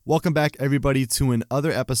Welcome back, everybody, to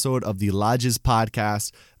another episode of the Lodges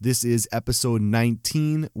Podcast. This is episode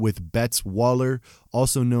 19 with Betts Waller,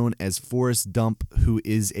 also known as Forrest Dump, who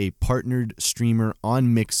is a partnered streamer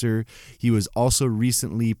on Mixer. He was also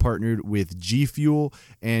recently partnered with G Fuel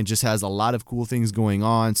and just has a lot of cool things going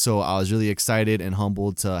on. So I was really excited and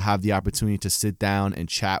humbled to have the opportunity to sit down and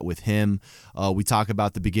chat with him. We talk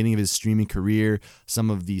about the beginning of his streaming career, some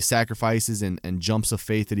of the sacrifices and jumps of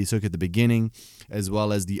faith that he took at the beginning, as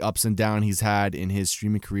well as the ups and downs he's had in his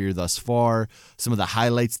streaming career thus far, some of the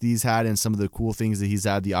highlights that he's had, and some of the cool things that he's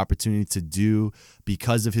had the opportunity to do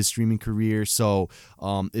because of his streaming career. So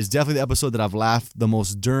it's definitely the episode that I've laughed the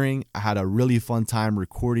most during. I had a really fun time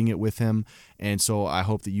recording it with him, and so I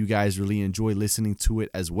hope that you guys really enjoy listening to it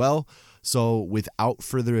as well. So without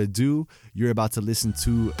further ado, you're about to listen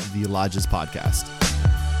to the Lodges Podcast.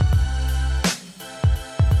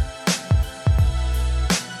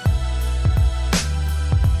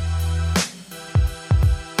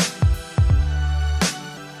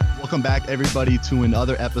 Welcome back, everybody, to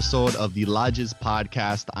another episode of the Lodges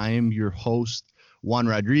Podcast. I am your host, Juan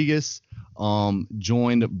Rodriguez,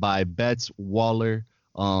 joined by Betts Waller.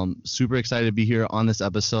 Super excited to be here on this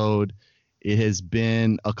episode. It has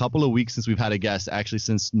been a couple of weeks since we've had a guest, actually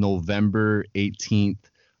since November 18th,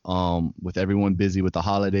 with everyone busy with the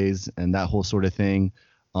holidays and that whole sort of thing.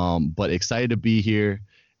 But excited to be here.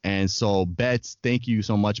 And so, Betts, thank you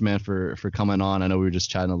so much, man, for coming on. I know we were just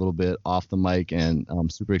chatting a little bit off the mic, and I'm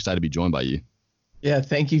super excited to be joined by you. Yeah,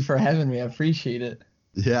 thank you for having me. I appreciate it.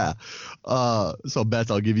 Yeah. So, Betts,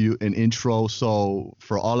 I'll give you an intro. So,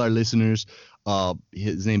 for all our listeners,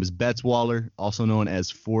 his name is Betts Waller, also known as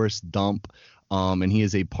Forrest Dump, and he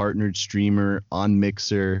is a partnered streamer on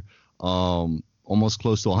Mixer, almost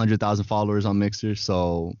close to 100,000 followers on Mixer.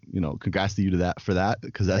 So, congrats to you for that,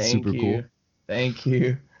 because that's super cool. Thank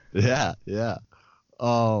you. Yeah.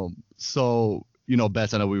 So,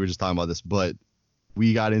 Betts, I know we were just talking about this, but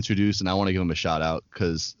we got introduced, and I want to give him a shout out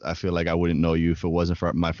because I feel like I wouldn't know you if it wasn't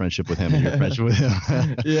for my friendship with him and your friendship with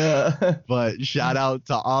him. Yeah. But shout out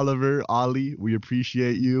to Ollie. We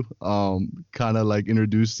appreciate you. Kind of like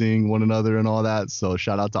introducing one another and all that. So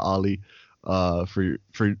shout out to Ollie for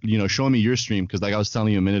showing me your stream, because like I was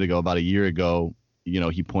telling you a minute ago, about a year ago,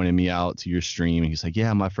 he pointed me out to your stream, and he's like,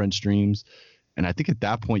 yeah, my friend streams. And I think at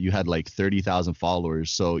that point you had like 30,000 followers.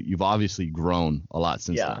 So you've obviously grown a lot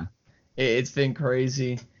since then. It's been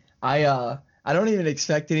crazy. I don't even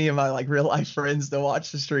expect any of my like real life friends to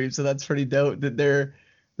watch the stream. So that's pretty dope that they're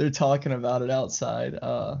talking about it outside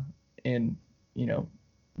in,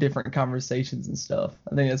 different conversations and stuff.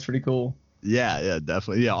 I think that's pretty cool. Yeah,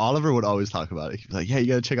 definitely. Yeah, Oliver would always talk about it. He'd be like, yeah, you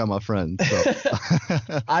got to check out my friend. So.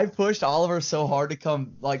 I pushed Oliver so hard to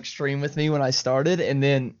come like stream with me when I started, and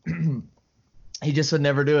then he just would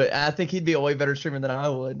never do it. I think he'd be a way better streamer than I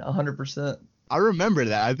would, 100%. I remember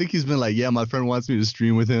that. I think he's been like, yeah, my friend wants me to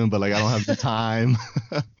stream with him, but like I don't have the time.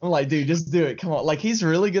 I'm like, dude, just do it. Come on. Like, he's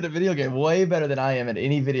really good at video game, way better than I am at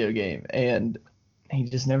any video game. And he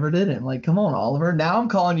just never did it. I'm like, come on, Oliver. Now I'm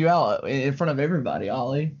calling you out in front of everybody,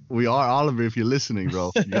 Ollie. We are, Oliver, if you're listening,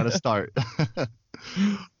 bro. You got to start.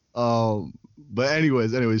 But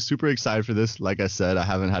anyways, super excited for this. Like I said, I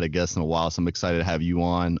haven't had a guest in a while, so I'm excited to have you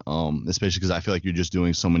on, especially because I feel like you're just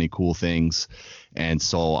doing so many cool things. And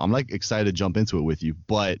so I'm like excited to jump into it with you.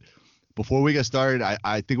 But before we get started,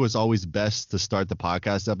 I think what's always best to start the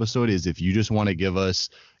podcast episode is if you just want to give us,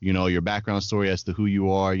 your background story as to who you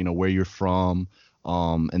are, where you're from,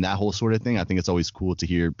 and that whole sort of thing. I think it's always cool to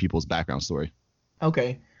hear people's background story.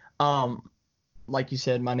 Okay. Like you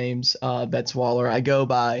said, my name's Betts Waller. I go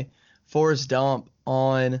by Forrest Dump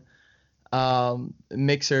on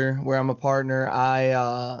Mixer, where I'm a partner.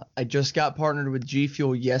 I just got partnered with G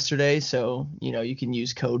Fuel yesterday, so you can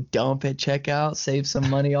use code DUMP at checkout, save some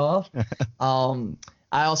money off. I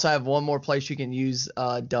also have one more place you can use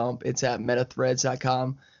Dump. It's at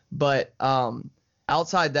metathreads.com. But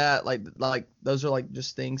outside that, like those are like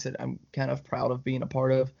just things that I'm kind of proud of being a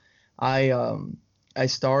part of. I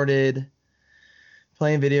started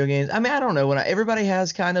playing video games. I mean, I don't know, everybody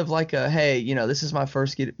has kind of like a, hey, this is my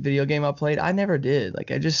first video game I played. I never did. Like,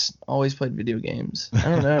 I just always played video games. I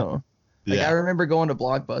don't know. Like, I remember going to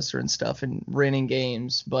Blockbuster and stuff and renting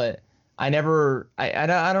games, but I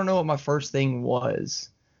don't know what my first thing was,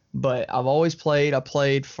 but I've always played. I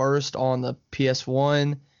played first on the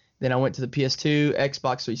PS1, then I went to the PS2,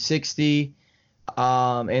 Xbox 360,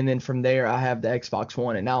 and then from there I have the Xbox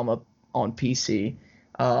One, and now I'm up on PC.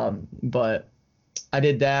 But I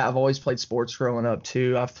did that. I've always played sports growing up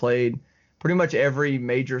too. I've played pretty much every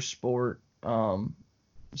major sport,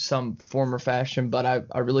 some form or fashion, but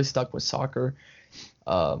I really stuck with soccer.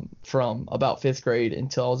 from about 5th grade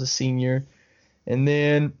until I was a senior. And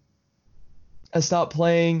then I stopped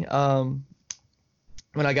playing.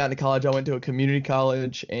 When I got into college, I went to a community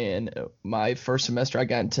college, and my first semester I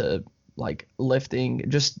got into like lifting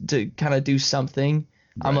just to kind of do something.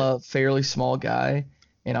 Right. I'm a fairly small guy,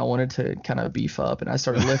 and I wanted to kind of beef up, and I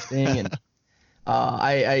started lifting. And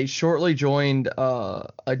I shortly joined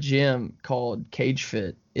a gym called Cage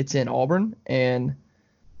Fit. It's in Auburn, and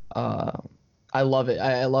I love it.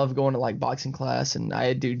 I love going to like boxing class, and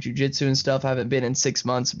I do jujitsu and stuff. I haven't been in 6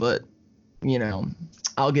 months, but you know,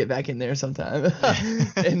 I'll get back in there sometime.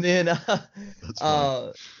 And then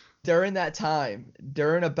during that time,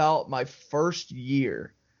 during about my first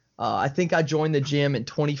year, I think I joined the gym in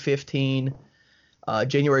 2015,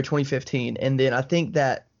 January 2015. And then I think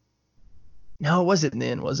that, no, it wasn't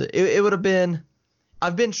then, was it? It would have been,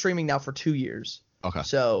 I've been streaming now for 2 years. Okay.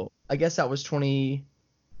 So I guess that was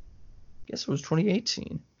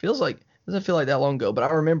 2018. Doesn't feel like that long ago, but I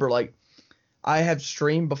remember like I have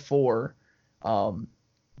streamed before.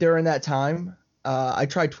 During that time, I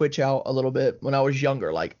tried Twitch out a little bit when I was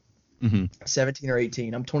younger, like 17 or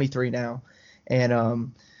 18. I'm 23 now, and I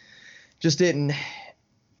didn't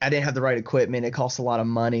have the right equipment. It cost a lot of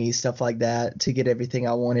money, stuff like that, to get everything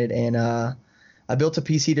I wanted. And I built a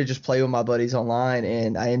PC to just play with my buddies online,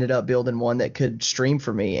 and I ended up building one that could stream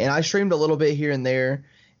for me. And I streamed a little bit here and there,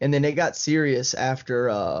 and then it got serious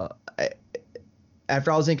after I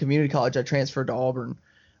was in community college. I transferred to Auburn.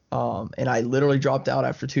 And I literally dropped out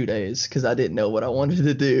after 2 days because I didn't know what I wanted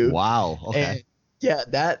to do. Wow. Okay. And yeah,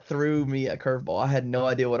 that threw me a curveball. I had no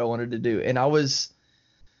idea what I wanted to do. And I was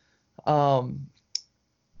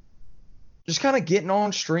just kind of getting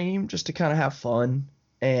on stream just to kind of have fun.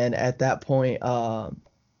 And at that point, I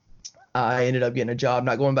ended up getting a job,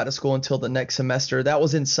 not going back to school until the next semester. That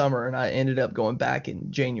was in summer, and I ended up going back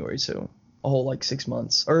in January. So a whole like 6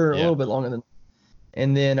 months or a little bit longer than.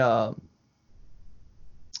 And then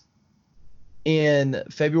in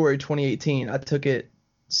February 2018, I took it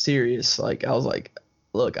serious. Like I was like,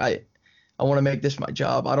 look, I want to make this my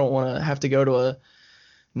job. I don't want to have to go to a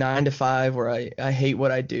 9 to 5 where I hate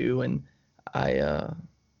what I do, and I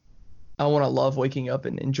want to love waking up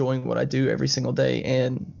and enjoying what I do every single day.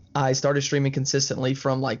 And I started streaming consistently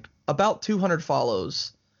from like about 200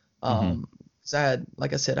 follows. 'Cause I had,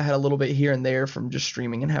 like I said, I had a little bit here and there from just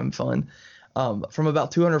streaming and having fun. From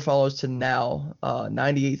about 200 followers to now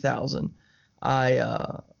 98,000.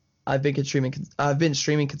 I've been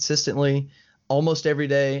streaming consistently almost every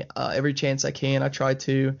day, every chance I can. I try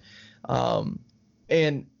to,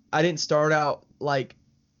 and I didn't start out like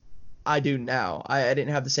I do now. I didn't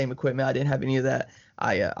have the same equipment. I didn't have any of that.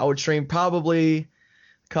 I would stream probably a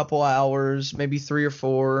couple hours, maybe 3 or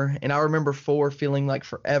 4, and I remember 4 feeling like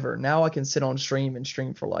forever. Now I can sit on stream and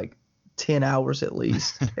stream for like 10 hours at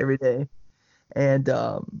least every day, and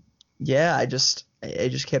yeah, I just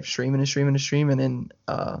kept streaming and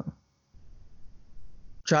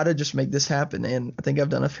try to just make this happen. And I think I've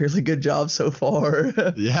done a fairly good job so far.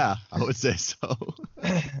 Yeah, I would say so.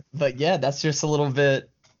 But yeah, that's just a little bit.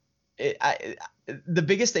 The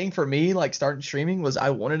biggest thing for me, like starting streaming, was I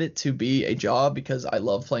wanted it to be a job because I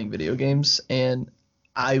love playing video games, and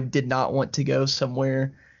I did not want to go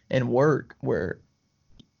somewhere and work where,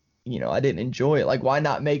 I didn't enjoy it. Like, why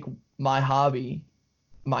not make my hobby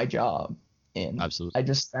my job? And Absolutely. I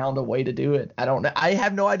just found a way to do it. I don't know. I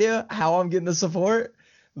have no idea how I'm getting the support,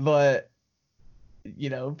 but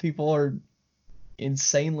people are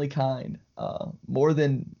insanely kind, more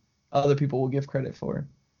than other people will give credit for.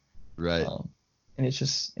 Right. And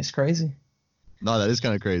it's crazy. No, that is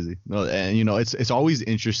kind of crazy. No, and it's always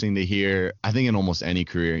interesting to hear. I think in almost any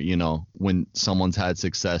career, when someone's had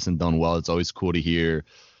success and done well, it's always cool to hear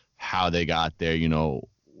how they got there.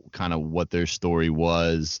 Kind of what their story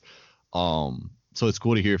was. So it's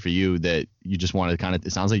cool to hear for you that you just want to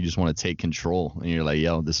it sounds like you just want to take control, and you're like,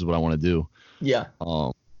 yo, this is what I want to do. Yeah.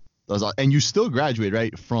 And you still graduated,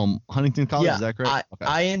 right, from Huntington College? Yeah, is that correct?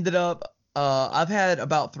 I ended up, I've had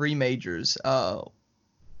about 3 majors.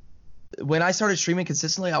 When I started streaming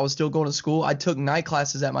consistently, I was still going to school. I took night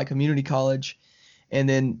classes at my community college, and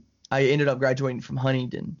then I ended up graduating from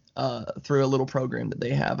Huntington through a little program that they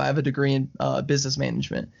have. I have a degree in business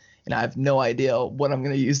management, and I have no idea what I'm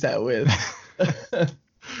going to use that with.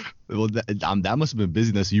 Well, that must have been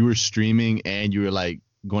busyness. You were streaming and you were like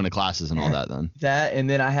going to classes and all that then. That, and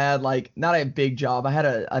then I had like, not a big job. I had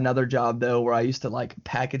another job though where I used to like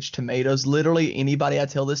package tomatoes. Literally anybody I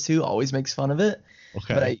tell this to always makes fun of it.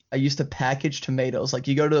 Okay. But I used to package tomatoes. Like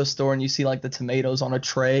you go to a store and you see like the tomatoes on a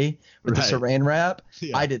tray with the saran wrap.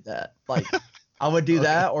 Yeah. I did that. Like I would do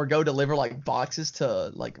that or go deliver like boxes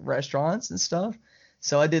to like restaurants and stuff.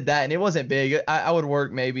 So I did that, and it wasn't big. I would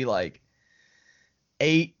work maybe like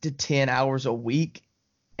 8 to 10 hours a week,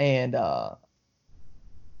 and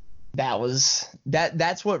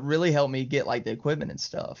that's what really helped me get like the equipment and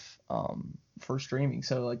stuff for streaming.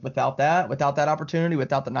 So like without that opportunity,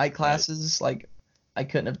 without the night classes, like I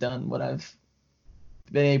couldn't have done what I've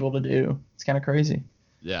been able to do. It's kind of crazy.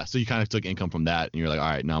 Yeah, so you kind of took income from that, and you're like, all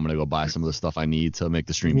right, now I'm gonna go buy some of the stuff I need to make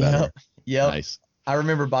the stream better. Yep. Nice. I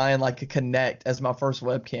remember buying like a Kinect as my first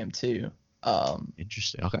webcam too.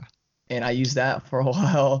 Interesting. Okay. And I used that for a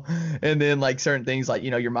while, and then like certain things like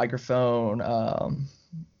your microphone,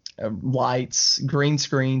 lights, green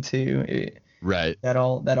screen too. Right. That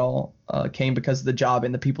all came because of the job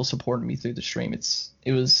and the people supporting me through the stream.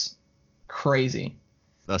 It was crazy.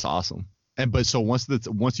 That's awesome. But so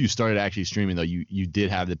once you started actually streaming though, you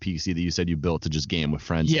did have the PC that you said you built to just game with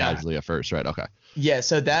friends casually at first, right? Okay. Yeah,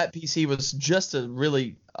 so that PC was just to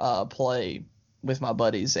really play with my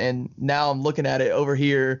buddies, and now I'm looking at it over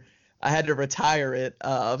here. I had to retire it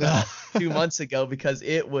about 2 months ago because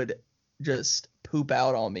it would just poop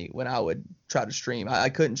out on me when I would try to stream. I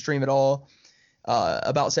couldn't stream at all.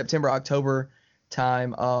 About September, October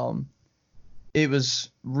time, it was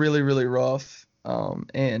really, really rough,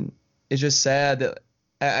 and it's just sad that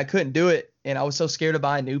I couldn't do it, and I was so scared to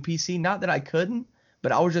buy a new PC. Not that I couldn't,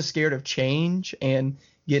 but I was just scared of change and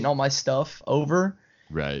getting all my stuff over.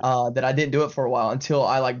 Right. That I didn't do it for a while until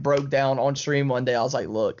I like broke down on stream one day. I was like,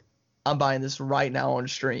 look, I'm buying this right now on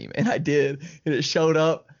stream, and I did, and it showed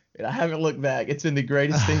up, and I haven't looked back. It's been the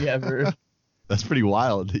greatest thing ever. That's pretty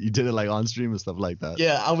wild that you did it like on stream and stuff like that.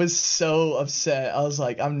 Yeah, I was so upset. I was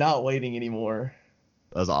like, I'm not waiting anymore.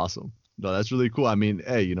 That's awesome. No, that's really cool. I mean,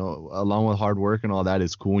 hey, along with hard work and all that,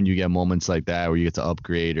 it's cool when you get moments like that where you get to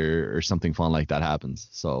upgrade or something fun like that happens.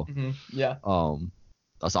 So, yeah.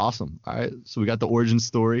 That's awesome. All right. So we got the origin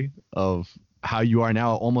story of how you are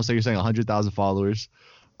now, almost like you're saying 100,000 followers.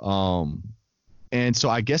 And so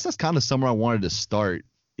I guess that's kind of somewhere I wanted to start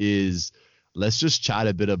is let's just chat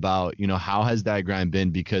a bit about, how has that grind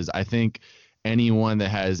been? Because I think anyone that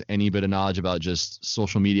has any bit of knowledge about just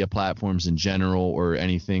social media platforms in general or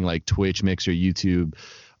anything like Twitch, Mixer, YouTube,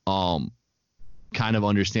 kind of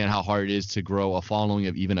understand how hard it is to grow a following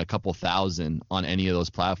of even a couple thousand on any of those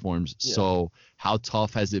platforms. Yeah. So how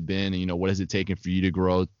tough has it been? And, what has it taken for you to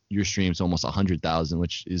grow your streams to almost 100,000,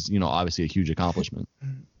 which is, obviously a huge accomplishment.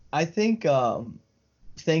 I think,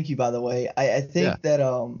 thank you, by the way. I think that,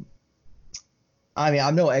 I mean,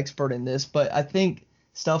 I'm no expert in this, but I think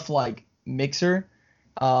stuff like Mixer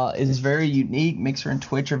is very unique. Mixer and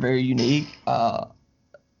Twitch are very unique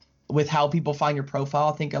with how people find your profile.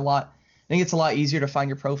 I think it's a lot easier to find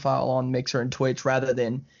your profile on Mixer and Twitch rather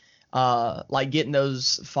than like getting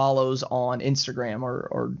those follows on Instagram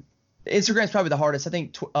or Instagram's probably the hardest. I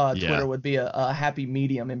think Twitter would be a happy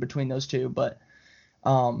medium in between those two, but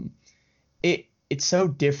it's so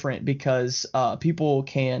different because people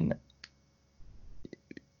can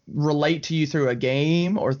relate to you through a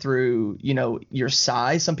game or through your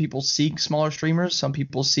size. Some people seek smaller streamers, some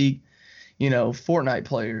people seek Fortnite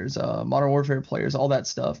players, Modern Warfare players, all that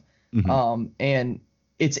stuff. And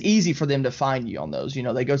it's easy for them to find you on those.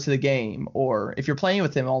 They go to the game, or if you're playing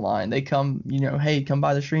with them online, they come, hey, come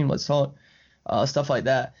by the stream, let's talk, stuff like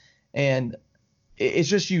that. And it's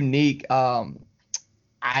just unique. I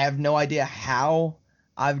have no idea how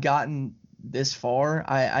I've gotten this far.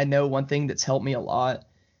 I know one thing that's helped me a lot,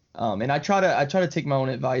 and I try to take my own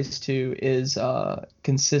advice too, is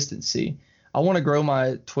consistency. I want to grow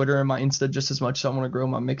my Twitter and my Insta just as much as I want to grow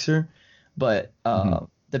my Mixer, but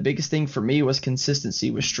the biggest thing for me was consistency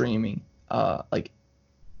with streaming. I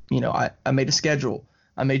made a schedule.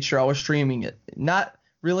 I made sure I was streaming it, not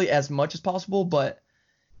really as much as possible, but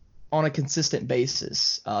on a consistent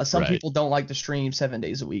basis. Some people don't like to stream 7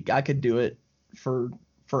 days a week. I could do it for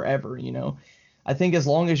forever. I think as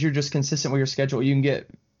long as you're just consistent with your schedule, you can get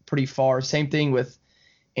pretty far. Same thing with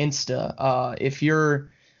Insta. If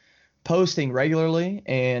you're posting regularly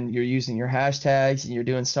and you're using your hashtags and you're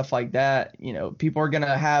doing stuff like that, people are going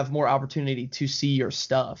to have more opportunity to see your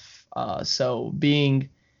stuff. So being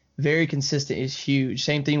very consistent is huge.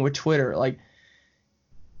 Same thing with Twitter. Like,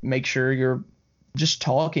 make sure you're just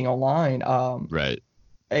talking online. Right.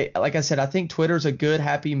 Like I said, I think Twitter's a good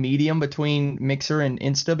happy medium between Mixer and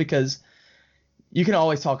Insta because you can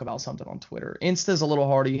always talk about something on Twitter. Insta's a little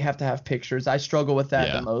harder. You have to have pictures. I struggle with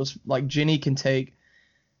that the most. Like, Jenny can take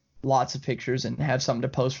lots of pictures and have something to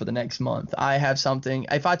post for the next month. I have something.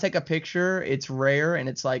 If I take a picture, it's rare, and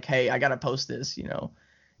it's like, hey, I got to post this,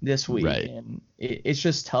 this week. Right. And it's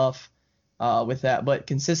just tough with that. But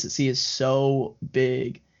consistency is so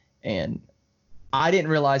big, and I didn't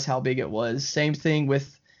realize how big it was. Same thing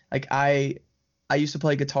with like I used to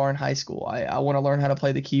play guitar in high school. I want to learn how to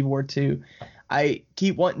play the keyboard too. I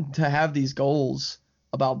keep wanting to have these goals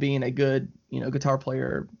about being a good, guitar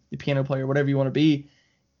player, piano player, whatever you want to be,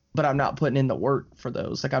 but I'm not putting in the work for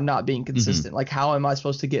those. Like I'm not being consistent. Like how am I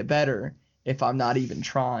supposed to get better if I'm not even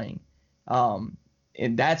trying?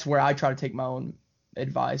 And that's where I try to take my own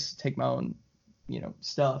advice, take my own,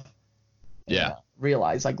 stuff. Yeah.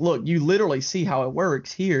 Realize like, look, you literally see how it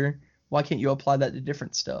works here. Why can't you apply that to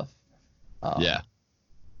different stuff? Yeah.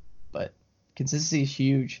 But consistency is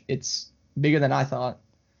huge. It's bigger than I thought.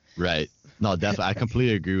 Right. No, definitely. I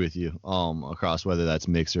completely agree with you. Across whether that's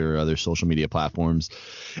Mixer or other social media platforms.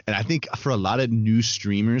 And I think for a lot of new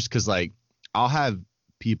streamers, because like I'll have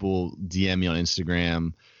people DM me on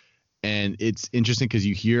Instagram, and it's interesting because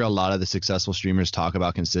you hear a lot of the successful streamers talk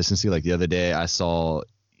about consistency. Like the other day I saw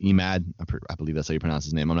Emad, I believe that's how you pronounce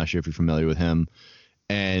his name. I'm not sure if you're familiar with him.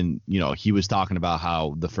 And, he was talking about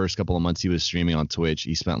how the first couple of months he was streaming on Twitch,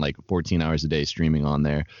 he spent like 14 hours a day streaming on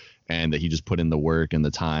there, and that he just put in the work and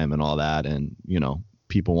the time and all that. And,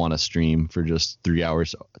 people want to stream for just 3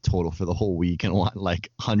 hours total for the whole week and want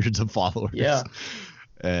like hundreds of followers. Yeah.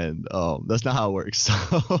 And that's not how it works.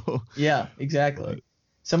 So yeah, exactly.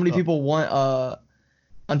 So many people want,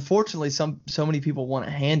 unfortunately, so many people want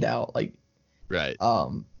a handout. Like, right.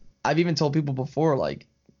 I've even told people before, like,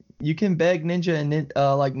 you can beg Ninja and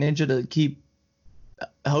Ninja to keep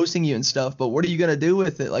hosting you and stuff, but what are you gonna do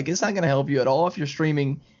with it? Like, it's not gonna help you at all if you're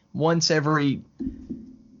streaming once every,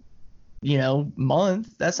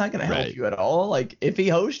 month. That's not gonna help you at all. Like, if he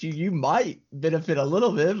hosts you, you might benefit a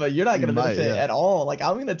little bit, but you're not gonna benefit at all. Like,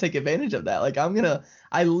 I'm gonna take advantage of that. Like,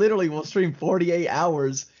 I literally will stream 48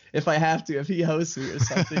 hours if I have to, if he hosts me or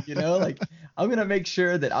something. Like, I'm gonna make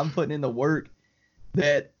sure that I'm putting in the work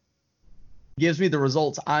that gives me the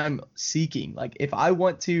results I'm seeking. Like if I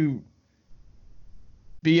want to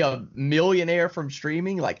be a millionaire from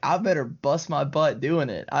streaming, like I better bust my butt doing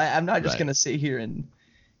it. I'm not just gonna sit here and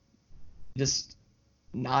just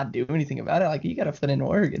not do anything about it. Like you gotta put in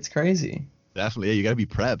work. It's crazy. Definitely. Yeah, you gotta be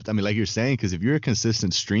prepped. I mean, like you're saying, because if you're a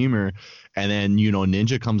consistent streamer and then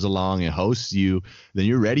Ninja comes along and hosts you, then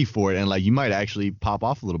you're ready for it, and like you might actually pop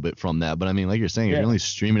off a little bit from that. But I mean, like you're saying, if you're only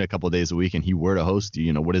streaming a couple of days a week and he were to host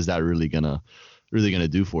you, what is that really gonna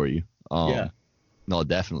do for you? No,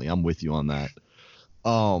 definitely, I'm with you on that.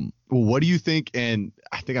 Well, what do you think? And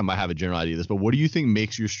I think I might have a general idea of this, but what do you think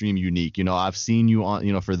makes your stream unique? I've seen you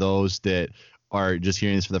on, for those that are just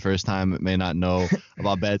hearing this for the first time, may not know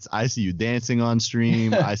about Betts. I see you dancing on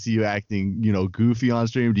stream. I see you acting, goofy on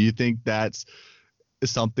stream. Do you think that's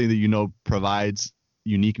something that, provides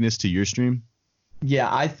uniqueness to your stream? Yeah,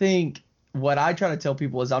 I think what I try to tell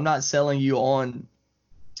people is I'm not selling you on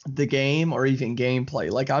the game or even gameplay.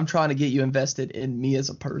 Like I'm trying to get you invested in me as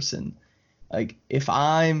a person. Like if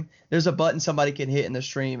there's a button somebody can hit in the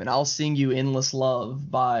stream and I'll sing you Endless Love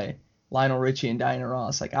by Lionel Richie and Diana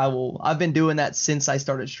Ross. Like I've been doing that since I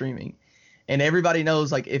started streaming, and everybody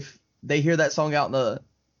knows, like if they hear that song out in the,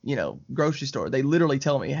 grocery store, they literally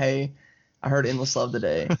tell me, hey, I heard Endless Love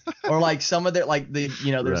today. Or like some of their, like there's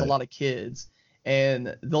a lot of kids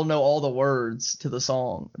and they'll know all the words to the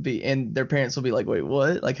song and their parents will be like, wait,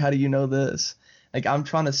 what? Like, how do you know this? Like I'm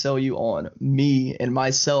trying to sell you on me and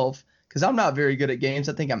myself, because I'm not very good at games.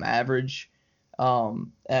 I think I'm average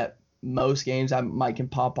at most games. I can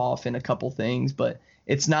pop off in a couple things, but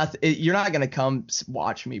you're not going to come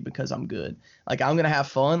watch me because I'm good. Like I'm going to have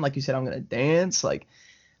fun. Like you said, I'm going to dance. Like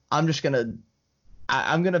I'm just going to,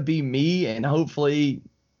 I'm going to be me, and hopefully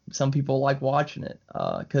some people like watching it.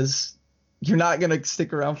 Cause you're not going to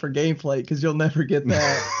stick around for gameplay, cause you'll never get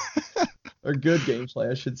that or good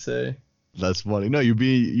gameplay, I should say. That's funny. No, you're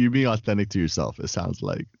being authentic to yourself, it sounds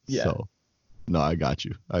like. Yeah. So no, I got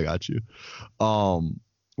you.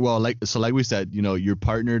 Well, like we said, you're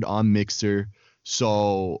partnered on Mixer.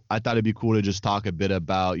 So I thought it'd be cool to just talk a bit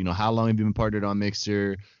about, how long have you been partnered on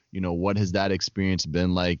Mixer? What has that experience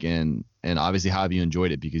been like? And obviously, how have you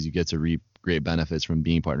enjoyed it? Because you get to reap great benefits from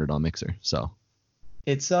being partnered on Mixer. So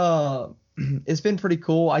it's been pretty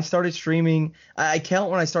cool. I started streaming. I count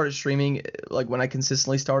when I started streaming, like when I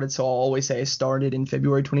consistently started. So I'll always say I started in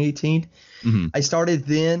February 2018. Mm-hmm. I started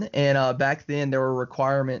then, and back then there were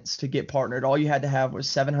requirements to get partnered. All you had to have was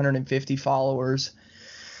 750 followers.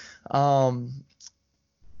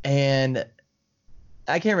 And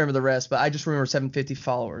I can't remember the rest, but I just remember 750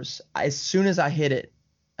 followers. As soon as I hit it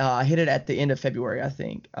at the end of February, I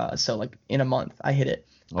think. So like in a month, I hit it.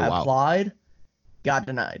 Oh, I wow. applied, got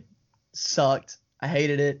denied. Sucked. I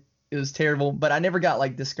hated it. It was terrible, but I never got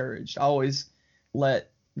like discouraged. I always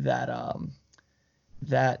let that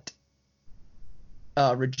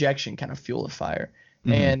rejection kind of fuel the fire.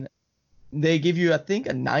 Mhm. And they give you, I think,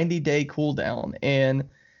 a 90-day cooldown. And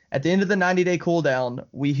at the end of the 90-day cooldown,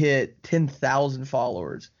 we hit 10,000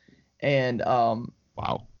 followers. And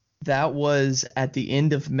Wow. that was at the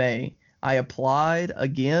end of May. I applied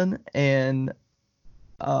again, and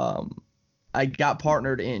I got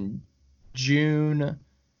partnered in June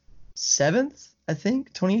 7th, I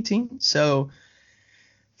think, 2018. So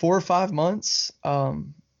 4 or 5 months.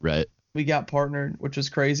 Right. We got partnered, which was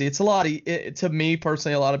crazy. It's a lot. To me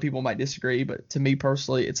personally, a lot of people might disagree, but to me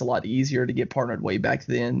personally, it's a lot easier to get partnered way back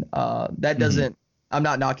then. That doesn't. I'm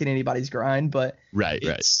not knocking anybody's grind, but Right.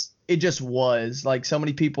 it just was like so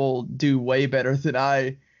many people do way better than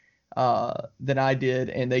I did,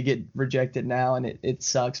 and they get rejected now, and it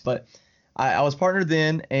sucks. But I was partnered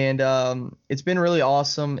then, and it's been really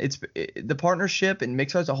awesome. The partnership and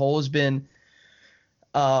Mixer as a whole has been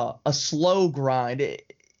a slow grind.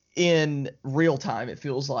 In real time, it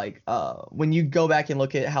feels like when you go back and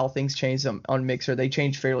look at how things changed on Mixer, they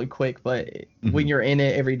change fairly quick. But when you're in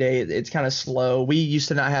it every day, it's kind of slow. We used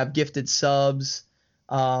to not have gifted subs.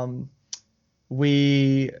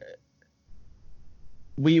 We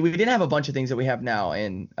didn't have a bunch of things that we have now,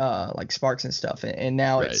 and like Sparks and stuff. And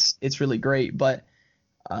now Right. it's really great. But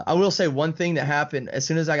I will say one thing that happened as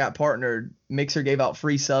soon as I got partnered, Mixer gave out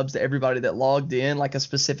free subs to everybody that logged in like a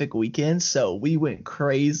specific weekend. So we went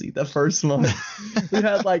crazy the first month.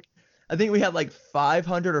 I think we had like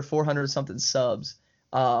 500 or 400 something subs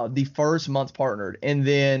the first month partnered. And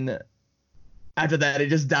then after that, it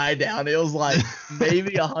just died down. It was like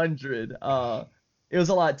maybe 100. It was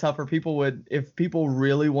a lot tougher. If people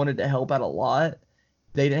really wanted to help out a lot,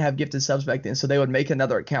 they didn't have gifted subs back then, so they would make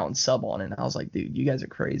another account and sub on it. And I was like, dude, you guys are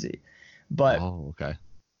crazy. But okay.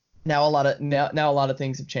 now a lot of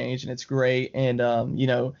things have changed, and it's great. And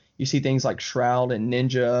you see things like Shroud and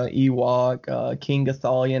Ninja, Ewok, King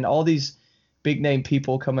Gathalion, all these big name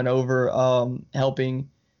people coming over, helping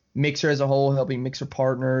Mixer as a whole, helping Mixer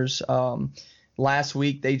partners. Last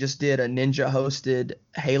week they just did a Ninja hosted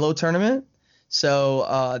Halo tournament.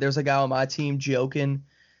 So there's a guy on my team, Jokin,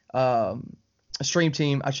 a stream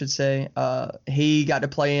team, I should say. He got to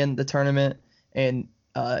play in the tournament, and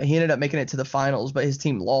he ended up making it to the finals, but his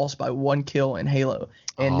team lost by 1 kill in Halo.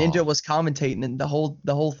 And Ninja was commentating and the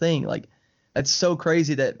whole thing. Like, that's so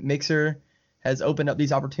crazy that Mixer has opened up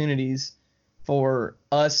these opportunities for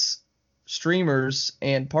us streamers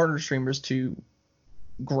and partner streamers to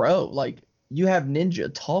grow. Like, you have Ninja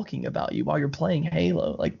talking about you while you're playing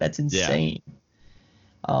Halo. Like, that's insane.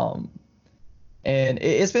 And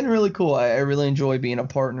it's been really cool. I really enjoy being a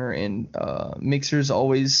partner, and Mixer's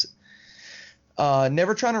always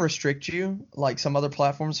never trying to restrict you like some other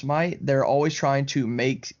platforms might. They're always trying to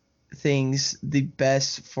make things the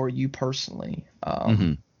best for you personally.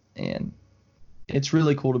 And it's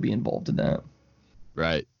really cool to be involved in that.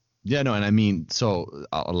 Right. Yeah, no, and I mean, so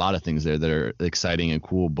a lot of things there that are exciting and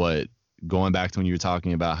cool, but going back to when you were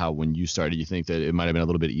talking about how when you started, you think that it might have been a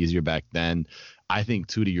little bit easier back then. I think,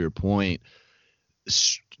 too, to your point,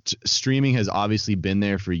 streaming has obviously been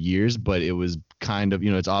there for years, but it was kind of,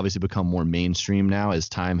 it's obviously become more mainstream now as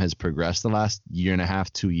time has progressed the last year and a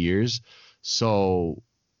half, 2 years. So,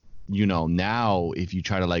 now if you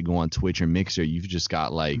try to like go on Twitch or Mixer, you've just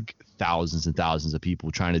got like thousands and thousands of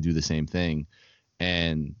people trying to do the same thing.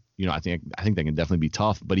 And, I think that can definitely be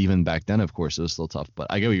tough, but even back then, of course, it was still tough. But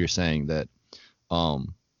I get what you're saying that,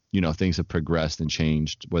 things have progressed and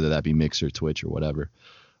changed, whether that be Mixer, Twitch, or whatever.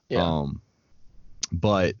 Yeah.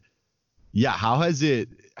 But yeah, how has it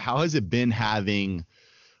been having,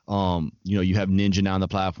 you have Ninja now on the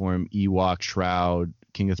platform, Ewok, Shroud,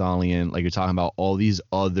 King Gathalion, like you're talking about all these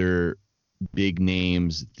other big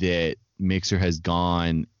names that Mixer has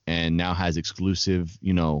gone and now has exclusive,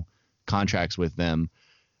 contracts with them.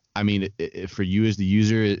 I mean, for you as the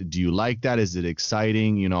user, do you like that? Is it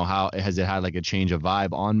exciting? How has it had like a change of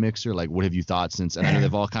vibe on Mixer? Like, what have you thought since? And I know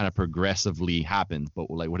they've all kind of progressively happened,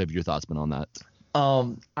 but like, what have your thoughts been on that?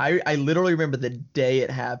 I literally remember the day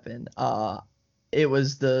it happened. It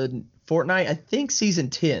was the Fortnite, I think season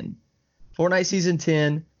 10. Fortnite season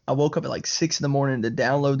 10. I woke up at like 6 a.m. to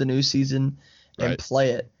download the new season and play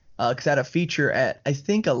it. Cause I had a feature at, I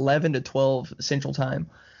think 11 to 12 Central Time.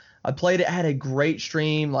 I played it, had a great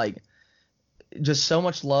stream, like just so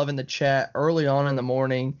much love in the chat early on in the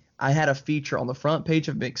morning. I had a feature on the front page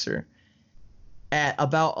of Mixer at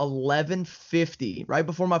about 11:50, right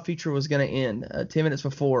before my feature was going to end, 10 minutes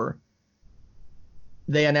before,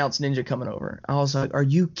 they announced Ninja coming over. I was like, are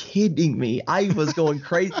you kidding me? I was going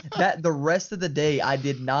crazy. The rest of the day, I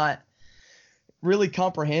did not really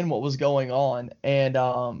comprehend what was going on. And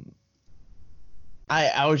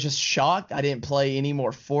I was just shocked. I didn't play any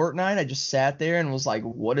more Fortnite. I just sat there and was like,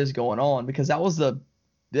 what is going on? Because that's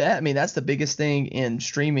the biggest thing in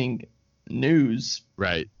streaming news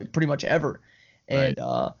Right. pretty much ever. And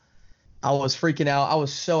I was freaking out. I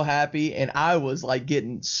was so happy, and I was like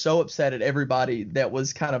getting so upset at everybody that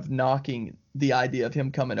was kind of knocking the idea of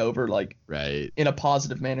him coming over, like Right. in a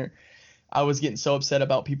positive manner. I was getting so upset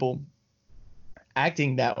about people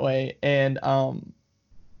acting that way, and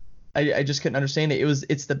I just couldn't understand it.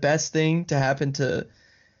 It's the best thing to happen to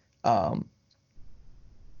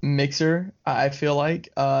Mixer, I feel like,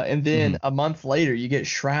 and then a month later you get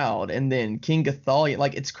Shroud, and then King Gothalion.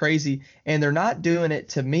 Like, it's crazy, and they're not doing it,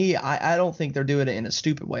 to me. I don't think they're doing it in a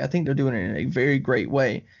stupid way. I think they're doing it in a very great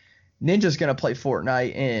way. Ninja's gonna play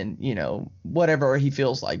Fortnite and whatever he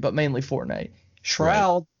feels like, but mainly Fortnite.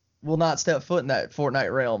 Shroud will not step foot in that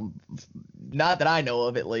Fortnite realm, not that I know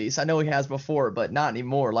of, at least. I know he has before, but not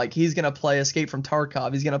anymore. Like, he's gonna play Escape from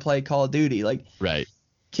Tarkov. He's gonna play Call of Duty. Like, Right.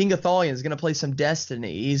 King Gothalion is going to play some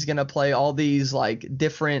Destiny. He's going to play all these like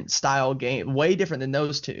different style games, way different than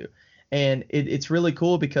those two. And it's really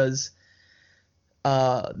cool because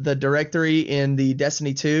the directory in the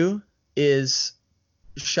Destiny 2 is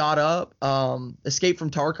shot up. Escape from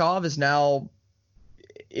Tarkov is now,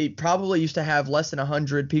 it probably used to have less than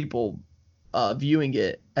 100 people viewing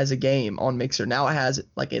it as a game on Mixer. Now it has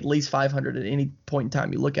like at least 500 at any point in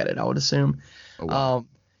time you look at it, I would assume. Oh, wow.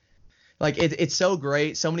 Like, it's so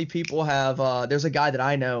great. So many people have there's a guy that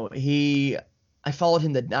I know. I followed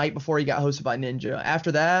him the night before he got hosted by Ninja.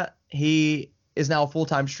 After that, he is now a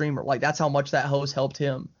full-time streamer. Like, that's how much that host helped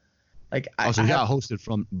him. Like, So he got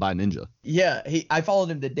hosted by Ninja. Yeah, I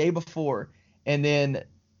followed him the day before, and then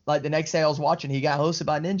like the next day I was watching, he got hosted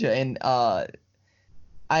by Ninja, and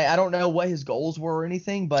I don't know what his goals were or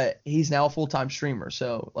anything, but he's now a full-time streamer.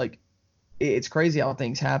 So like, it's crazy how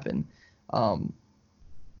things happen.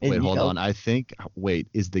 Wait, hold on.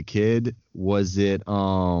 Is the kid, was it,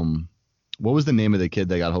 what was the name of the kid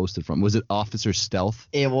that got hosted from? Was it Officer Stealth?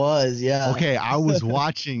 It was, yeah. Okay, I was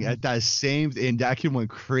watching at that and that kid went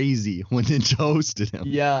crazy when Ninja hosted him.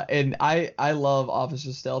 Yeah, and I love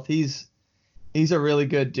Officer Stealth. He's a really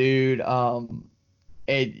good dude. And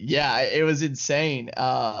yeah, it was insane.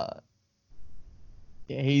 Yeah,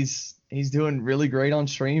 he's doing really great on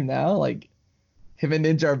stream now. Like, him and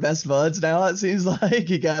Ninja are best buds now, it seems like.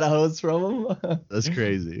 He got a host from him. That's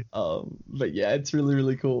crazy. But yeah, it's really,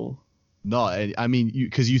 really cool. No, I mean,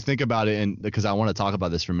 because you think about it, and because I want to talk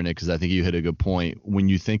about this for a minute, because I think you hit a good point. When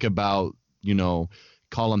you think about,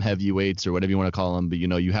 call them heavyweights or whatever you want to call them, but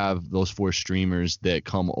you have those 4 streamers that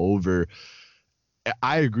come over.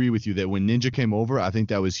 I agree with you that when Ninja came over, I think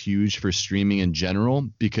that was huge for streaming in general,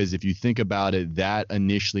 because if you think about it, that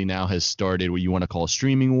initially now has started what you want to call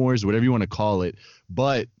streaming wars, whatever you want to call it.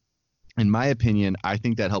 But in my opinion, I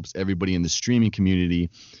think that helps everybody in the streaming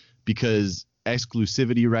community, because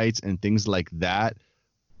exclusivity rights and things like that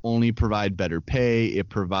only provide better pay. It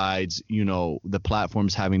provides, the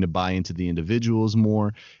platforms having to buy into the individuals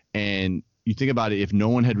more. And you think about it, if no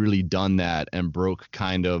one had really done that and broke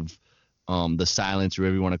kind of the silence, or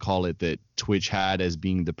whatever you want to call it, that Twitch had as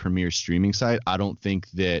being the premier streaming site, I don't think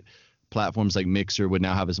that platforms like Mixer would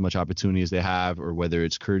now have as much opportunity as they have, or whether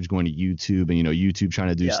it's Courage going to YouTube and, YouTube trying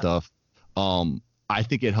to do stuff. I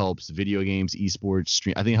think it helps video games, esports,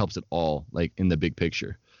 stream. I think it helps it all, like, in the big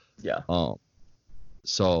picture. Yeah.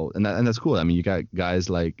 So, and that's cool. I mean, you got guys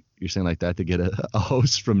like you're saying like that to get a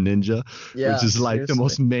host from Ninja, which is like the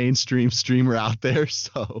most mainstream streamer out there.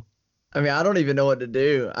 So, I mean, I don't even know what to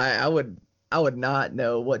do. I would not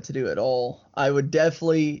know what to do at all. I would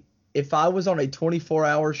definitely, if I was on a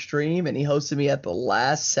 24-hour stream and he hosted me at the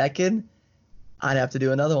last second, I'd have to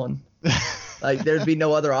do another one. Like, there'd be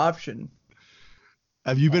no other option.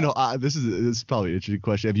 Have you been? This is probably an interesting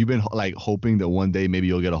question. Have you been like hoping that one day maybe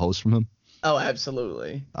you'll get a host from him? Oh,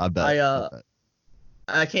 absolutely. I bet.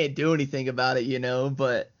 I can't do anything about it,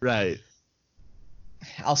 but right.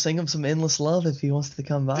 I'll sing him some Endless Love if he wants to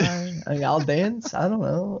come by. I mean, I'll dance. I don't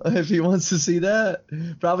know if he wants to see that.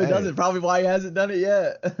 Probably doesn't. Probably why he hasn't done it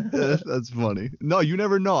yet. That's funny. No, you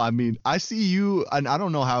never know. I mean, I see you, and I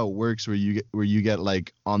don't know how it works where you get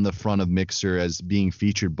like on the front of Mixer as being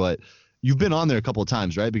featured, but you've been on there a couple of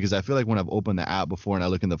times, right? Because I feel like when I've opened the app before and I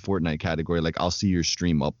look in the Fortnite category, like I'll see your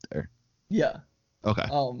stream up there. Yeah. Okay.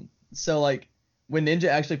 So like when Ninja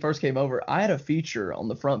actually first came over, I had a feature on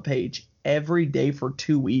the front page every day for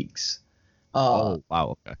 2 weeks. Oh,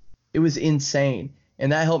 wow. Okay. It was insane.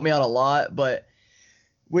 And that helped me out a lot. But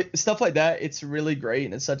with stuff like that, it's really great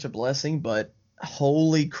and it's such a blessing. But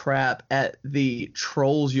holy crap at the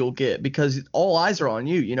trolls you'll get, because all eyes are on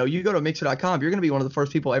you. You go to mixer.com, you're going to be one of the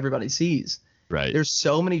first people everybody sees. Right. There's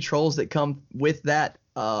so many trolls that come with that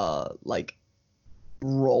like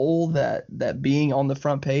role, that being on the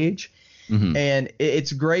front page. Mhm. And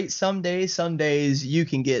it's great some days you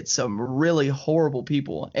can get some really horrible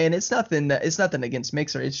people, and it's nothing against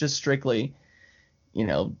Mixer. It's just strictly, you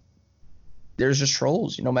know, there's just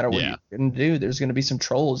trolls. No matter what Yeah. you're gonna do, there's gonna be some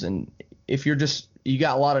trolls. And if you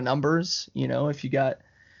got a lot of numbers, if you got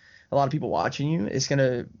a lot of people watching you, it's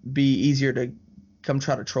gonna be easier to come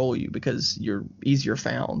try to troll you because you're easier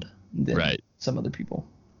found than Right. some other people.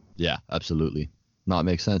 Yeah, absolutely. No, it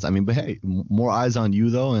makes sense. I mean, but hey, more eyes on you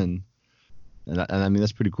though, and I mean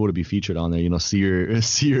that's pretty cool to be featured on there. See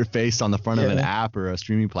your face on the front of an app or a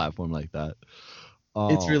streaming platform like that.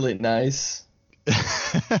 It's really nice.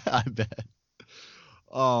 I bet.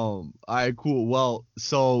 All right, cool. Well,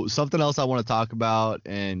 so something else I want to talk about,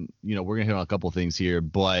 and we're gonna hit on a couple things here,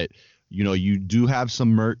 but you do have some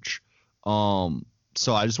merch.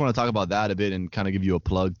 So I just want to talk about that a bit and kind of give you a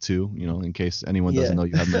plug too, in case anyone doesn't know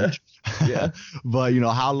you have merch. Yeah. But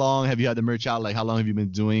how long have you had the merch out? Like, how long have you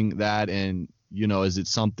been doing that? And is it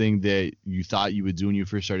something that you thought you would do when you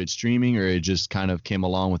first started streaming, or it just kind of came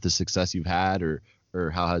along with the success you've had, or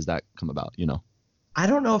how has that come about? I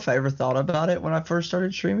don't know if I ever thought about it when I first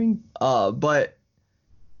started streaming, but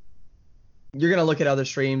you're gonna look at other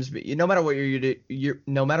streams, but no matter what you do,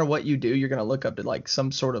 you're gonna look up to like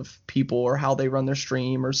some sort of people or how they run their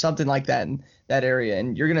stream or something like that in that area,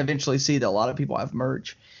 and you're gonna eventually see that a lot of people have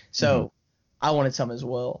merch. So I wanted some as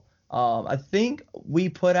well. I think we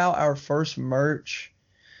put out our first merch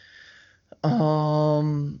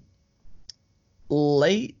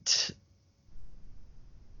late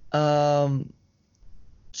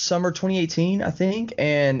summer 2018, I think,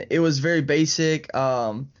 and it was very basic.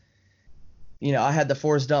 I had the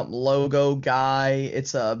Forrest Dump logo guy.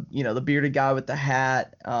 It's the bearded guy with the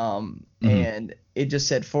hat. And it just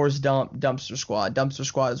said Forrest Dump Dumpster Squad. Dumpster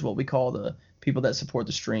Squad is what we call the people that support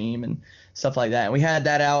the stream and stuff like that. And we had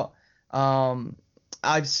that out.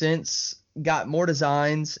 I've since got more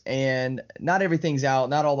designs, and not everything's out.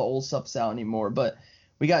 Not all the old stuff's out anymore, but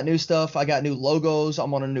we got new stuff. I got new logos.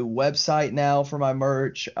 I'm on a new website now for my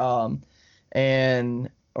merch. And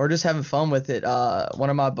or just having fun with it. One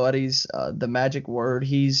of my buddies, the Magic Word,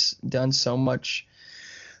 he's done so much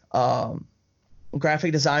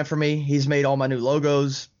graphic design for me. He's made all my new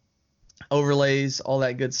logos, overlays, all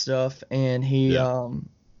that good stuff, and he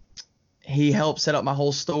helped set up my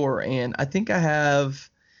whole store. And I think I have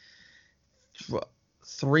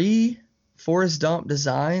 3 Forrest Dump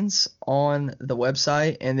designs on the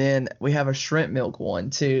website, and then we have a shrimp milk one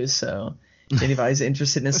too. So if anybody's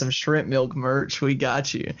interested in some shrimp milk merch, we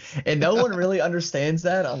got you. And no one really understands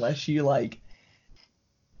that unless you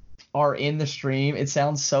are in the stream. It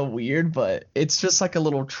sounds so weird, but it's just like a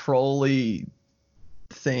little trolley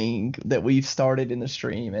thing that we've started in the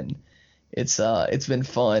stream, and it's been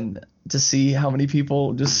fun to see how many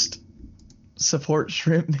people just support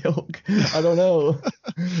shrimp milk. I don't know.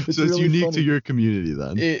 It's so it's really unique funny to your community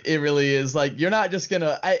then. It really is. Like, you're not just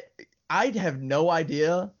gonna I'd have no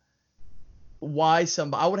idea why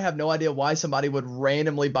somebody would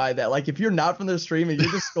randomly buy that. Like, if you're not from their stream and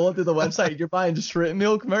you're just scrolling through the website and you're buying shrimp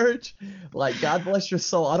milk merch, like, God bless your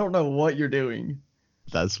soul. I don't know what you're doing.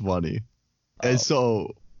 That's funny. And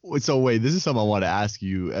so wait, this is something I want to ask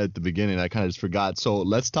you at the beginning. I kind of just forgot. So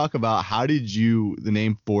let's talk about the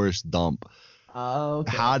name Forrest Dump.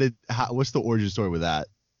 Okay. What's the origin story with that?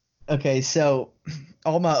 Okay, so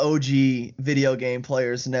all my OG video game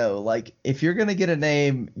players know, like, if you're going to get a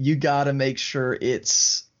name, you got to make sure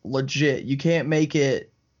it's legit. You can't make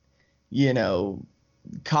it,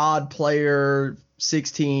 COD player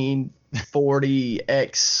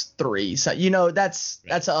 1640X3. So, that's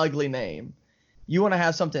an ugly name. You want to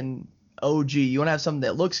have something OG. You want to have something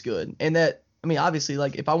that looks good. And that, I mean, obviously,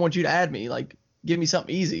 like, if I want you to add me, like, give me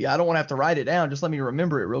something easy. I don't want to have to write it down. Just let me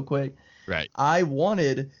remember it real quick. Right. I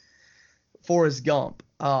wanted Forrest Gump,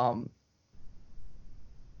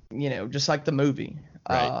 just like the movie.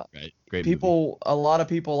 Right. Great people, movie. A lot of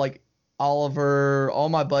people, like Oliver, all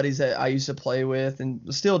my buddies that I used to play with and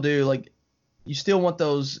still do, like, you still want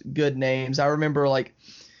those good names. I remember, like,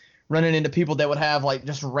 running into people that would have, like,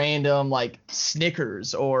 just random, like,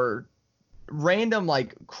 Snickers or random,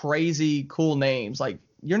 like, crazy cool names. Like,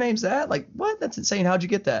 your name's that? Like, what? That's insane. How'd you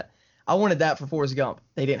get that? I wanted that for Forrest Gump.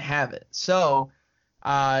 They didn't have it. So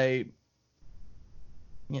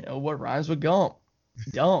what rhymes with Gump?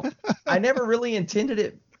 Dump. I never really intended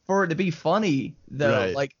it for it to be funny,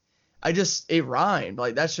 though. Right. Like, it rhymed.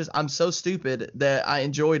 Like, that's just, I'm so stupid that I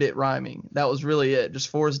enjoyed it rhyming. That was really it. Just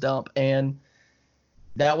Forrest Dump. And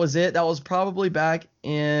that was it. That was probably back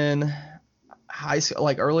in, high school,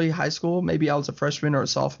 like early high school. Maybe I was a freshman or a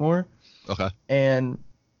sophomore. Okay. And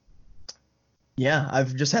yeah,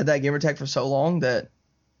 I've just had that gamer tag for so long that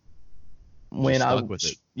when Stuck with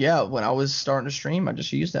it. when I was starting to stream, I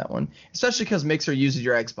just used that one. Especially because Mixer uses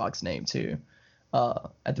your Xbox name too,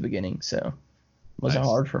 at the beginning, so it wasn't Nice.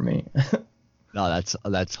 hard for me. No,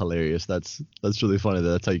 that's hilarious. That's really funny.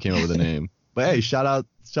 That's how you came up with the name. But hey, shout out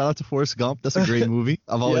to Forrest Gump. That's a great movie.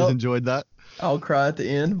 I've always Yep. enjoyed that. I'll cry at the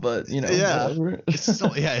end, but Yeah. whatever.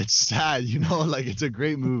 It's sad, like it's a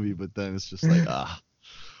great movie, but then it's just like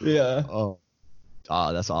Yeah.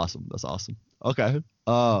 that's awesome. That's awesome. Okay.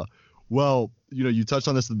 Well, you touched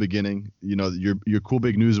on this at the beginning. Your cool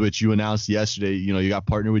big news, which you announced yesterday. You got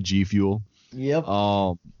partnered with G Fuel. Yep.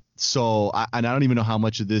 So I don't even know how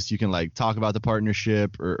much of this you can like talk about the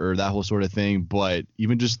partnership or that whole sort of thing, but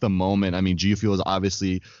even just the moment. I mean, G Fuel is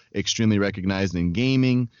obviously extremely recognized in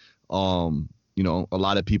gaming. A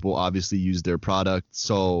lot of people obviously use their product.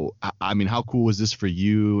 So I mean, how cool was this for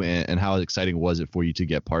you, and how exciting was it for you to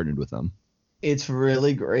get partnered with them? It's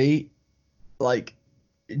really great. Like,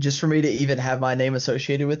 just for me to even have my name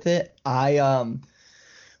associated with it.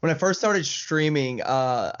 When I first started streaming,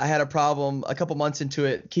 I had a problem a couple months into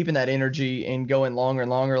it, keeping that energy and going longer and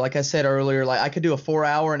longer. Like I said earlier, like I could do a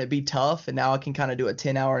 4-hour and it'd be tough, and now I can kind of do a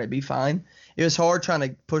 10-hour and it'd be fine. It was hard trying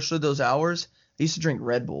to push through those hours. I used to drink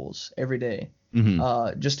Red Bulls every day,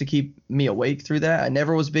 just to keep me awake through that. I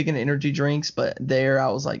never was big into energy drinks, but there I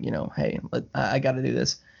was like, hey, I got to do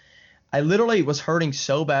this. I literally was hurting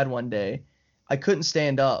so bad one day. I couldn't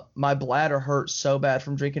stand up. My bladder hurt so bad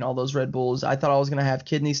from drinking all those Red Bulls. I thought I was going to have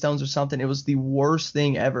kidney stones or something. It was the worst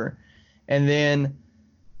thing ever. And then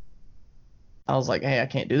I was like, hey, I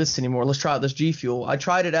can't do this anymore. Let's try out this G Fuel. I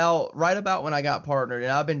tried it out right about when I got partnered,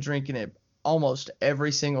 and I've been drinking it almost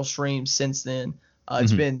every single stream since then.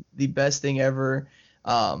 It's been the best thing ever.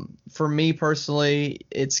 For me personally,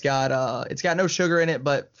 it's got no sugar in it,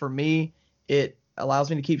 but for me, it allows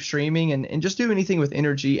me to keep streaming and just do anything with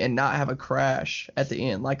energy and not have a crash at the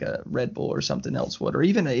end like a Red Bull or something else would, or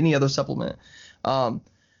even any other supplement.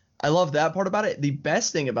 I love that part about it. The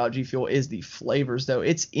best thing about G Fuel is the flavors, though.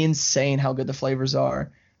 It's insane how good the flavors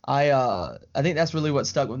are. I think that's really what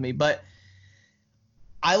stuck with me, but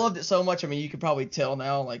I loved it so much. I mean, you could probably tell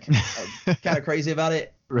now, like, I'm kind of crazy about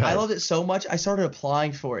it. Right. I loved it so much. I started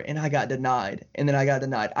applying for it, and I got denied, and then I got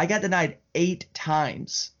denied. I got denied 8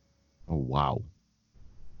 times. Oh, wow.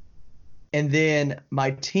 And then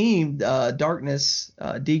my team, Darkness,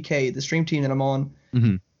 DK, the stream team that I'm on,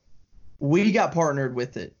 we got partnered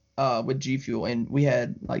with it, with G Fuel, and we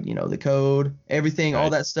had the code, everything,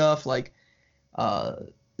 all that stuff. Like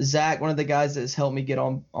Zach, one of the guys that has helped me get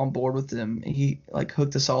on board with them, he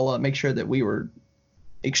hooked us all up, make sure that we were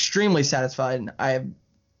extremely satisfied. And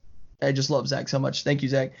I just love Zach so much. Thank you,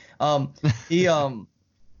 Zach.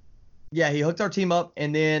 He hooked our team up,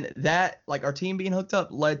 and then that, our team being hooked up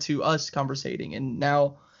led to us conversating, and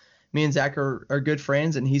now me and Zach are good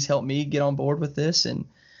friends, and he's helped me get on board with this. And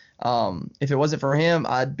if it wasn't for him,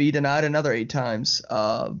 I'd be denied another 8 times.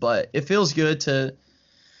 But it feels good to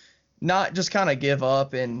not just kind of give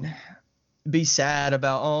up and be sad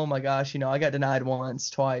about, oh my gosh, I got denied once,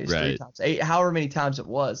 twice, 3 times, 8, however many times it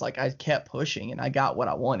was. Like, I kept pushing, and I got what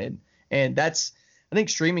I wanted, and I think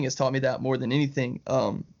streaming has taught me that more than anything.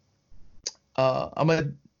 I'm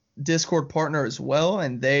a Discord partner as well,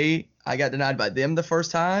 and I got denied by them the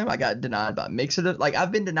first time. I got denied by Mixer.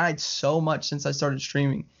 I've been denied so much since I started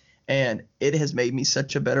streaming, and it has made me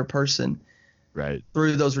such a better person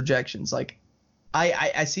through those rejections.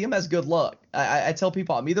 I see them as good luck. I tell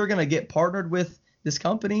people I'm either going to get partnered with this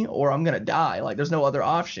company or I'm going to die. There's no other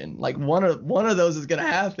option. One of those is going to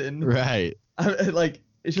happen. Right.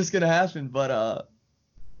 It's just going to happen. But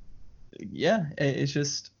it's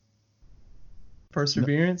just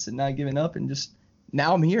perseverance and not giving up, and just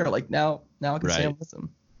now I'm here. Now I can say I'm with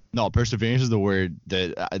them. No, perseverance is the word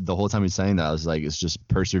that the whole time he's saying that, I was like, it's just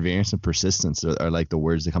perseverance and persistence are like the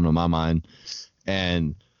words that come to my mind.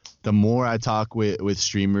 And the more I talk with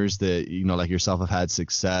streamers that, like yourself, have had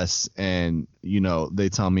success, and, they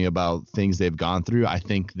tell me about things they've gone through, I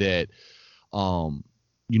think that,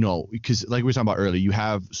 because like we were talking about earlier, you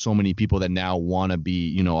have so many people that now want to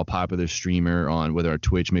be, a popular streamer on whether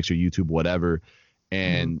Twitch, Mixer, YouTube, whatever.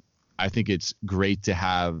 And I think it's great to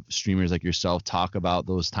have streamers like yourself talk about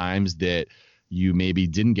those times that you maybe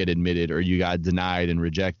didn't get admitted or you got denied and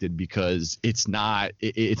rejected, because it's not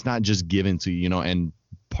just given to you, and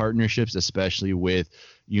partnerships, especially with,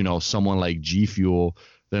 someone like G Fuel,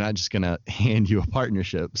 they're not just going to hand you a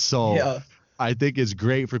partnership. So I think it's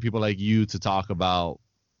great for people like you to talk about,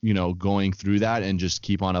 going through that and just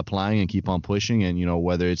keep on applying and keep on pushing. And,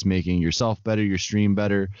 whether it's making yourself better, your stream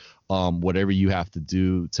better, whatever you have to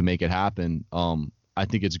do to make it happen. I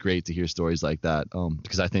think it's great to hear stories like that,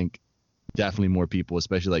 because I think definitely more people,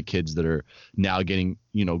 especially like kids that are now getting,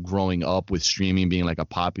 growing up with streaming being like a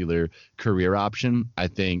popular career option, I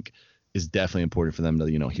think is definitely important for them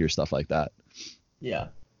to, hear stuff like that. Yeah.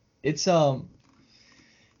 It's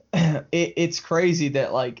it's crazy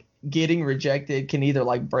that like getting rejected can either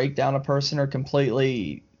like break down a person or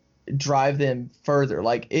completely drive them further.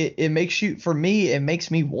 Like it makes you, for me, it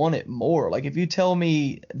makes me want it more. Like if you tell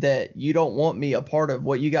me that you don't want me a part of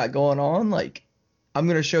what you got going on, like I'm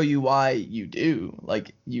going to show you why you do.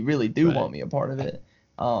 Like you really do Right. want me a part of it.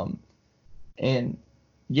 And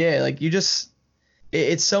yeah, like you just,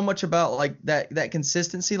 it's so much about like that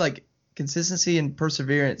consistency, like consistency and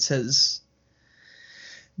perseverance has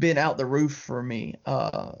been out the roof for me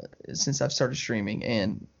since I've started streaming,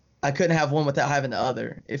 and I couldn't have one without having the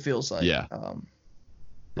other. It feels like, Yeah.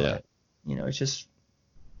 But, it's just,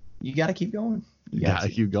 you got to keep going. You Yeah,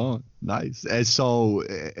 keep going. Nice. And so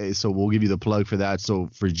we'll give you the plug for that. So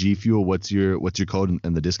for G Fuel, what's your code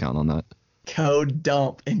and the discount on that? Code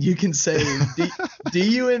DUMP, and you can save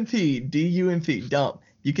DUMP DUMP.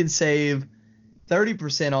 You can save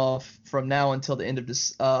 30% off from now until the end of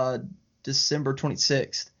this December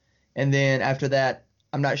 26th, and then after that,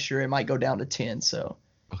 I'm not sure, it might go down to 10. So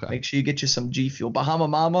Okay. make sure you get you some G Fuel, Bahama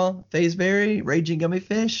Mama, Fazeberry, Raging Gummy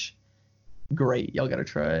Fish. Great, y'all gotta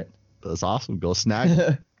try it. That's awesome. Go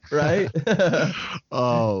snack. Right?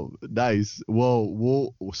 Oh, nice.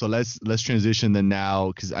 Well, so let's transition then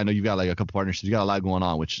now, because I know you've got like a couple partnerships. You got a lot going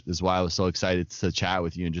on, which is why I was so excited to chat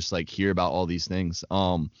with you and just like hear about all these things.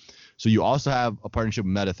 So you also have a partnership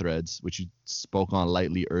with MetaThreads, which you spoke on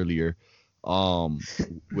lightly earlier.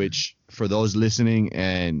 Which for those listening,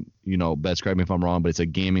 and Beth, correct me if I'm wrong, but it's a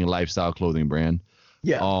gaming lifestyle clothing brand.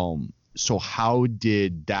 Yeah. So how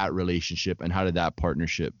did that relationship and how did that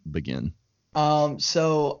partnership begin?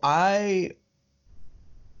 So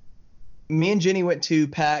me and Jenny went to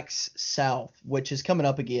PAX South, which is coming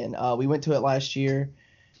up again. We went to it last year.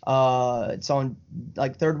 It's on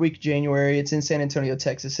like third week of January. It's in San Antonio,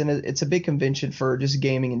 Texas, and it's a big convention for just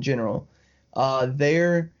gaming in general.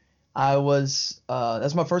 There I was,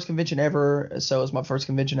 that's my first convention ever. So it was my first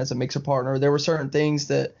convention as a Mixer partner. There were certain things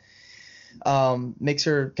that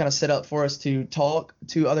Mixer kind of set up for us to talk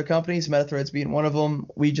to other companies, MetaThreads being one of them.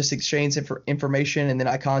 We just exchanged information, and then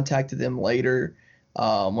I contacted them later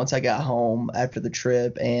once I got home after the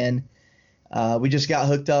trip, and we just got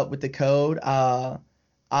hooked up with the code.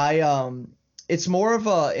 It's more of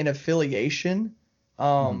an affiliation.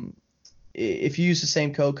 If you use the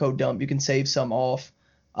same code DUMP, you can save some off.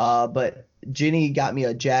 But Jenny got me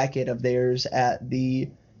a jacket of theirs at the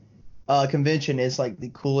convention. Is like the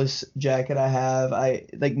coolest jacket I have.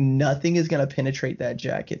 Like nothing is gonna penetrate that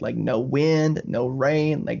jacket. Like no wind, no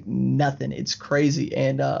rain, like nothing. It's crazy,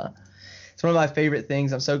 and it's one of my favorite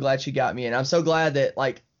things. I'm so glad she got me, and I'm so glad that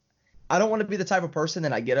like I don't want to be the type of person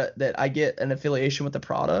that I get an affiliation with the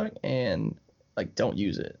product and like don't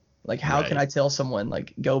use it. Like how can I tell someone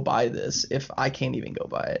like go buy this if I can't even go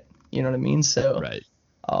buy it? You know what I mean? So Right.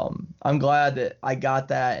 I'm glad that I got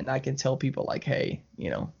that, and I can tell people like, hey,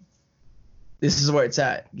 this is where it's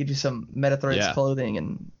at. Get you some MetaThreads clothing,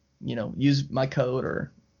 and use my code,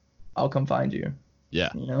 or I'll come find you.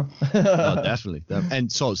 Yeah. No, definitely. And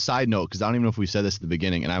so side note, because I don't even know if we said this at the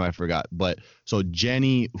beginning and I might have forgot, but so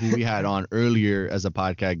Jenny, who we had on earlier as a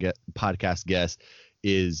podcast guest,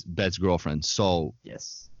 is Beth's girlfriend. So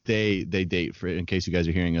yes, they date, for in case you guys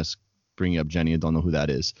are hearing us bringing up Jenny and don't know who that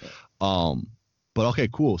is. But okay,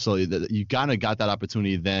 cool. So you kind of got that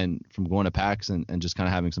opportunity then from going to PAX and just kind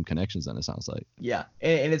of having some connections then, it sounds like. Yeah.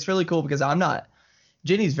 And it's really cool because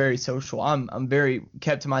Jenny's very social. I'm very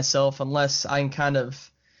kept to myself unless I can kind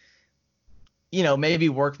of, maybe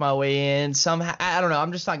work my way in somehow. I don't know.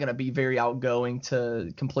 I'm just not going to be very outgoing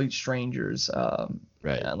to complete strangers.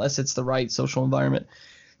 Right. Unless it's the right social environment.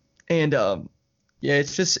 And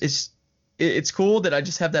it's cool that I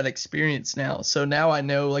just have that experience now. So now I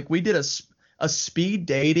know, like we did a speed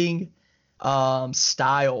dating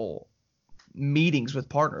style meetings with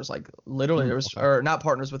partners. Like literally there was, or not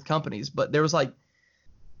partners, with companies, but there was like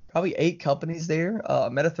probably 8 companies there.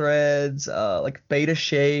 MetaThreads, like Beta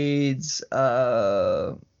Shades,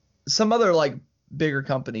 some other like bigger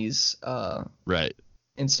companies, right,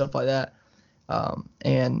 and stuff like that.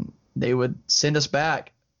 And they would send us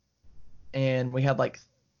back, and we had like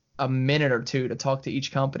a minute or two to talk to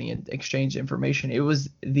each company and exchange information. It was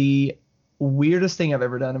the weirdest thing I've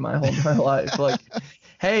ever done in my whole entire life. Like,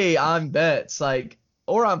 hey, I'm Betts. Like,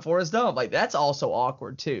 or I'm Forrest Dump. Like, that's also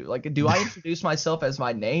awkward too. Like, do I introduce myself as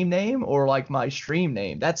my name or like my stream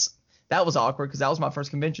name? That was awkward because that was my first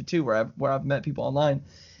convention too, where I've met people online.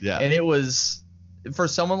 Yeah. And it was, for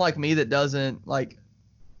someone like me that doesn't like,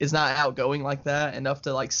 is not outgoing like that enough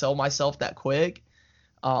to like sell myself that quick.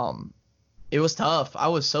 It was tough. I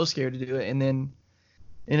was so scared to do it, and then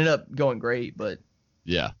ended up going great, but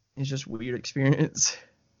yeah, it's just a weird experience.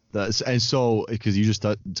 And so, because you just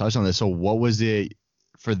touched on this, so what was it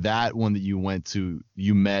for that one that you went to?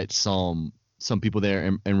 You met some people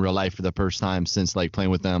there in real life for the first time since like playing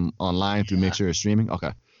with them online through Mixer or streaming.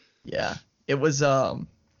 Okay. Yeah, it was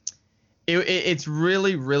it's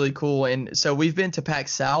really, really cool. And so we've been to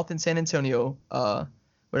PAX South in San Antonio,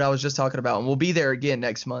 what I was just talking about, and we'll be there again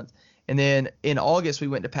next month. And then in August we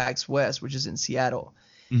went to PAX West, which is in Seattle.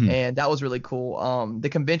 And that was really cool. The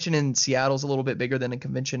convention in Seattle is a little bit bigger than the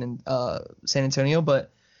convention in San Antonio,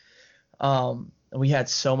 but we had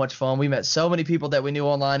so much fun. We met so many people that we knew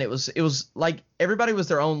online. It was like everybody was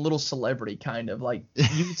their own little celebrity, kind of. Like,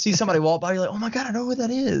 you would see somebody walk by, you're like, oh my God, I know who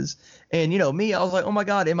that is. And, you know, me, I was like, oh my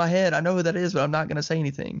God, in my head, I know who that is, but I'm not going to say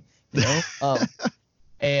anything, you know?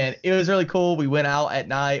 And it was really cool. We went out at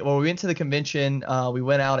night. Well, we went to the convention. We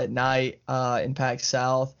went out at night in PAX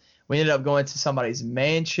South. We ended up going to somebody's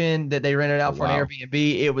mansion that they rented out for an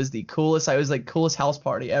Airbnb. It was the coolest. It was like coolest house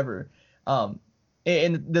party ever. And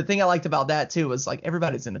the thing I liked about that too was like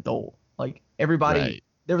everybody's an adult. Like everybody,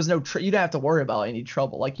 there was no you didn't have to worry about any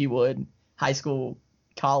trouble like you would high school,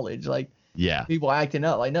 college. Like people acting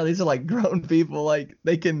up. Like, no, these are like grown people. Like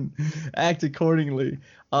they can act accordingly.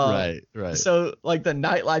 Right. So like the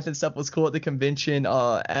nightlife and stuff was cool at the convention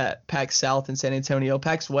at PAX South in San Antonio.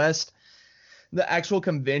 PAX West, the actual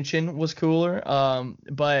convention was cooler,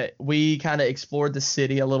 but we kind of explored the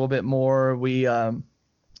city a little bit more. We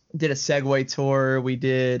did a Segway tour. We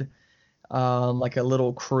did like a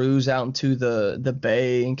little cruise out into the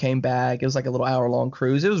bay and came back. It was like a little hour-long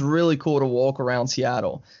cruise. It was really cool to walk around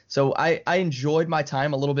Seattle. So I enjoyed my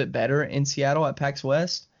time a little bit better in Seattle at PAX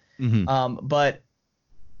West. But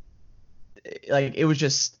like it was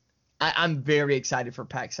just I'm very excited for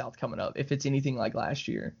PAX South coming up if it's anything like last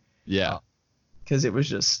year. Yeah. Because it was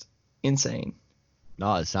just insane.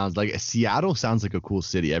 No, it sounds like Seattle sounds like a cool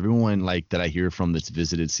city. Everyone like that I hear from that's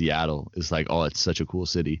visited Seattle is like, oh, it's such a cool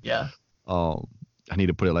city. Yeah. I need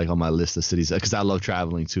to put it like on my list of cities because I love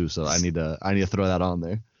traveling too. So I need to throw that on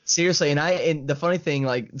there. Seriously, and the funny thing,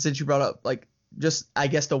 like since you brought up like just I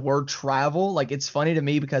guess the word travel, like it's funny to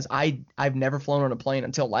me because I've never flown on a plane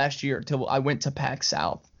until last year until I went to PAX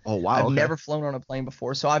South. Oh wow. I've never flown on a plane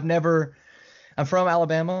before, so I'm from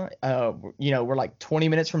Alabama. You know, we're like 20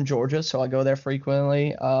 minutes from Georgia, so I go there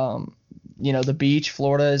frequently. You know, the beach,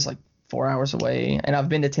 Florida is like 4 hours away, and I've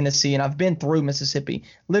been to Tennessee and I've been through Mississippi.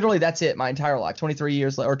 Literally, that's it. My entire life, 23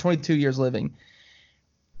 years or 22 years living.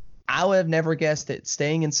 I would have never guessed that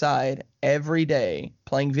staying inside every day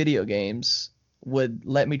playing video games would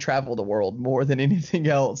let me travel the world more than anything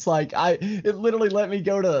else. Like it literally let me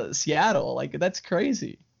go to Seattle. Like that's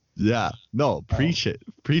crazy. Yeah, no, preach it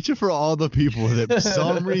for all the people that for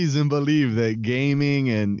some reason believe that gaming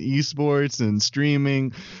and esports and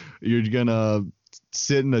streaming, you're gonna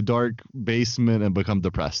sit in a dark basement and become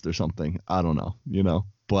depressed or something. I don't know, you know,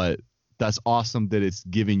 but that's awesome that it's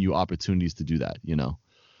giving you opportunities to do that, you know.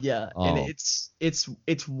 Yeah, and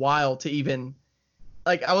it's wild to even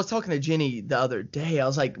like I was talking to Jenny the other day. I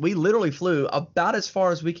was like, we literally flew about as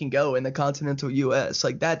far as we can go in the continental U.S.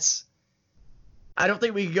 Like that's. I don't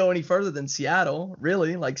think we could go any further than Seattle,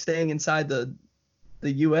 really, like staying inside the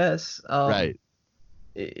U.S. Right.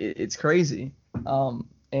 It's crazy.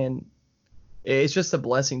 And it's just a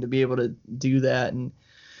blessing to be able to do that and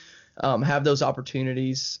have those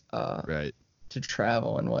opportunities right. to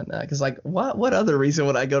travel and whatnot. Because, like, what other reason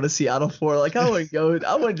would I go to Seattle for? Like, I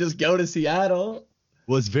wouldn't just go to Seattle.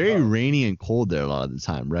 Well, it's very rainy and cold there a lot of the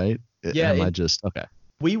time, right? Yeah. Okay.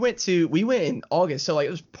 We went in August, so like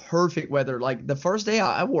it was perfect weather. Like the first day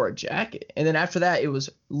I wore a jacket, and then after that it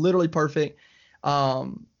was literally perfect.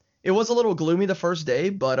 It was a little gloomy the first day,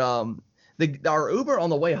 but our Uber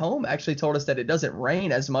on the way home actually told us that it doesn't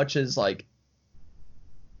rain as much as like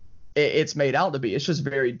it's made out to be. It's just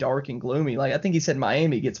very dark and gloomy. Like I think he said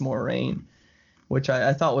Miami gets more rain, which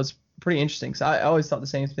I thought was pretty interesting. So I always thought the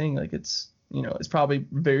same thing. Like it's probably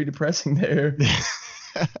very depressing there.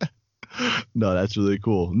 No, that's really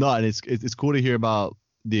cool. No, and it's cool to hear about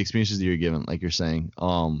the experiences that you're given, like you're saying,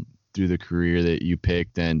 through the career that you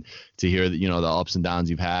picked, and to hear that, you know, the ups and downs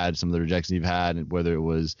you've had, some of the rejections you've had, and whether it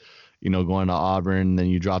was, you know, going to Auburn, then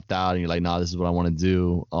you dropped out and you're like, nah, this is what I want to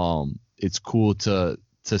do. It's cool to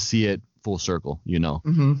see it full circle, you know,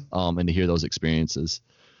 Mm-hmm. and to hear those experiences.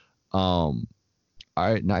 All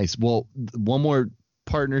right, nice. Well, one more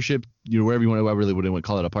partnership, you know, wherever you want to, I really wouldn't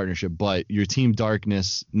call it a partnership, but your team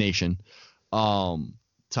Darkness Nation,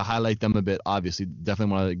 to highlight them a bit, obviously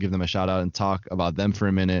definitely want to give them a shout out and talk about them for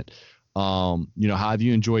a minute. You know, how have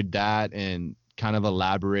you enjoyed that, and kind of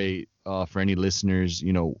elaborate for any listeners,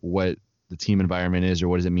 you know, what the team environment is, or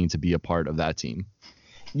what does it mean to be a part of that team?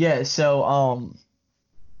 Yeah, so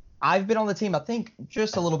I've been on the team I think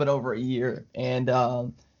just a little bit over a year, and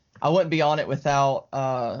I wouldn't be on it without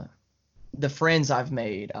the friends I've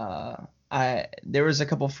made. There was a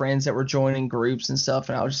couple friends that were joining groups and stuff,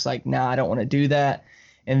 and I was just like, nah, I don't want to do that.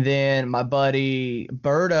 And then my buddy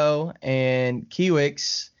Berto and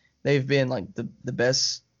Kiwix, they've been like the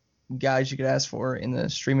best guys you could ask for in the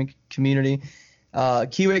streaming community.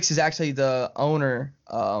 Kiwix is actually the owner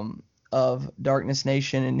of Darkness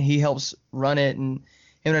Nation, and he helps run it, and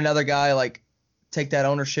him and another guy like take that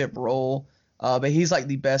ownership role. But he's like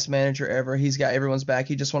the best manager ever. He's got everyone's back.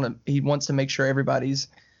 He wants to make sure everybody's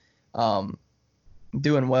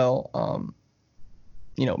doing well.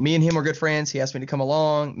 You know, me and him were good friends. He asked me to come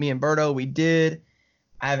along. Me and Berto, we did.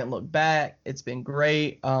 I haven't looked back. It's been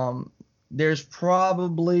great. There's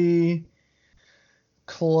probably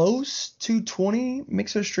close to 20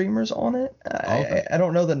 Mixer streamers on it. Okay. I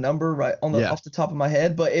don't know the number right off the top of my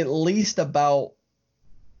head, but at least about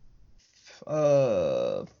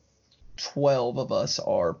 12 of us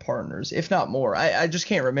are partners, if not more. I just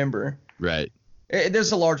can't remember. Right.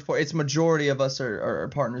 There's a large part. It's majority of us are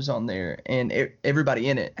partners on there, and everybody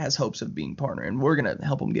in it has hopes of being partner, and we're gonna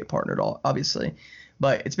help them get partnered, obviously.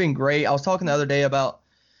 But it's been great. I was talking the other day about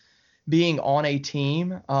being on a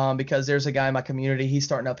team because there's a guy in my community. He's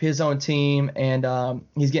starting up his own team, and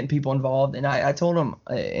he's getting people involved. And I told him,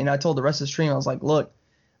 and I told the rest of the stream, I was like, look,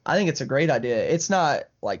 I think it's a great idea. It's not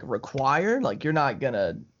like required. Like, you're not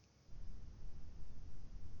gonna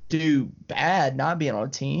do bad not being on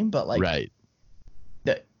a team, but like, right.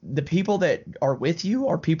 The people that are with you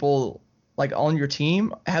are people like on your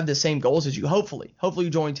team have the same goals as you. Hopefully you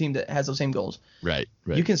join a team that has those same goals. Right.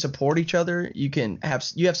 You can support each other. You have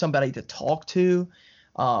somebody to talk to.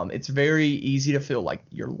 It's very easy to feel like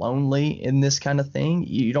you're lonely in this kind of thing.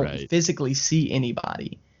 You don't physically see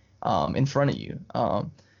anybody in front of you.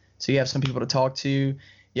 So you have some people to talk to.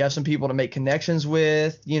 You have some people to make connections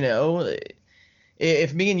with. You know,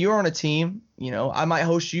 if me and you're on a team, you know, I might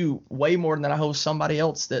host you way more than I host somebody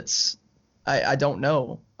else that's I don't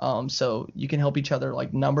know. So you can help each other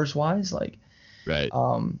like numbers wise, like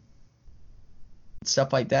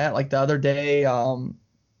stuff like that. Like the other day,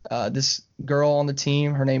 this girl on the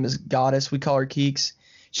team, her name is Goddess. We call her Keeks.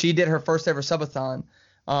 She did her first ever subathon,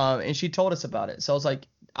 and she told us about it. So I was like,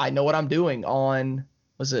 I know what I'm doing on.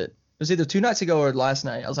 It was either 2 nights ago or last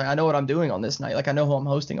night. I was like, I know what I'm doing on this night. Like, I know who I'm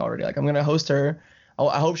hosting already. Like, I'm gonna host her.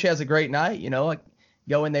 I hope she has a great night. You know, like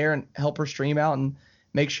go in there and help her stream out and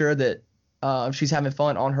make sure that she's having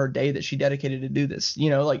fun on her day that she dedicated to do this. You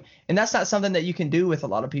know, like, and that's not something that you can do with a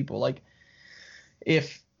lot of people. Like,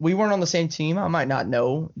 if we weren't on the same team, I might not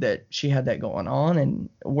know that she had that going on, and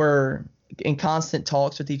we're in constant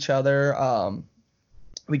talks with each other.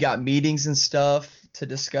 We got meetings and stuff to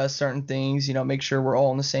discuss certain things, you know, make sure we're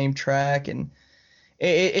all on the same track, and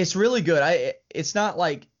it's really good. It's not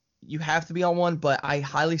like you have to be on one, but I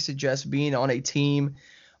highly suggest being on a team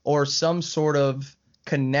or some sort of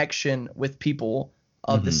connection with people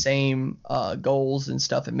of the same goals and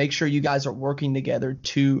stuff, and make sure you guys are working together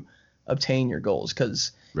to obtain your goals,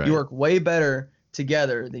 because you work way better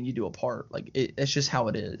together than you do apart. Like, it's just how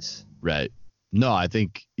it is. Right. No, I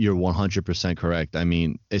think you're 100% correct. I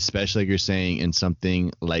mean, especially like you're saying in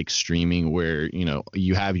something like streaming where, you know,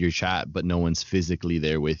 you have your chat, but no one's physically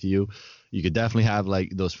there with you. You could definitely have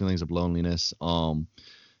like those feelings of loneliness.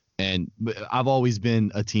 And I've always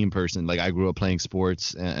been a team person. Like, I grew up playing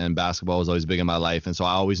sports, and basketball was always big in my life. And so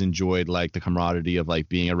I always enjoyed like the camaraderie of like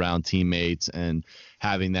being around teammates and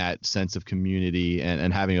having that sense of community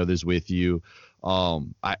and having others with you.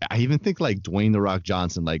 I even think like Dwayne "The Rock"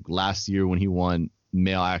 Johnson, like last year when he won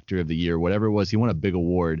Male Actor of the Year, whatever it was, he won a big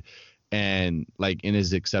award. And like in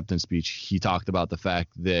his acceptance speech, he talked about the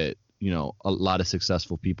fact that, you know, a lot of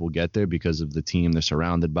successful people get there because of the team they're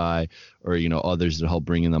surrounded by, or, you know, others that help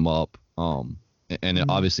bringing them up. And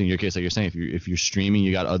obviously in your case, like you're saying, if you're streaming,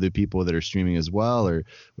 you got other people that are streaming as well, or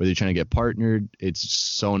whether you're trying to get partnered, it's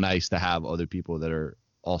so nice to have other people that are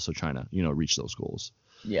also trying to, you know, reach those goals.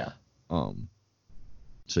 Yeah.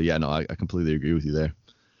 So yeah, no, I completely agree with you there.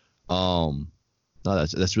 No,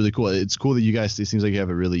 that's really cool. It's cool that you guys, it seems like you have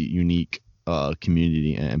a really unique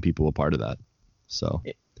community and people a part of that. So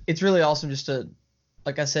it's really awesome just to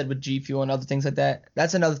like I said, with G Fuel and other things like that,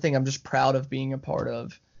 that's another thing I'm just proud of being a part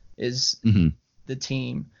of is the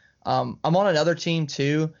team. I'm on another team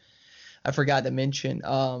too. I forgot to mention.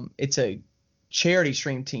 It's a charity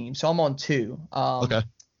stream team, so I'm on two. Okay.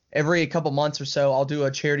 Every couple months or so, I'll do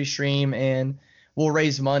a charity stream and we'll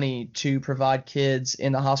raise money to provide kids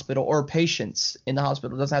in the hospital or patients in the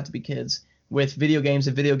hospital. It doesn't have to be kids with video games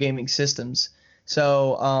and video gaming systems.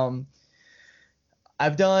 So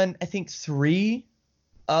I've done, I think, 3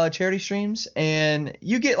 charity streams, and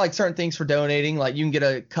you get like certain things for donating. Like you can get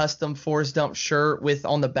a custom Forrest Dump shirt with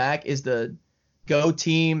on the back is the Go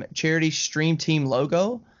Team charity stream team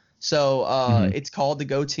logo. So it's called the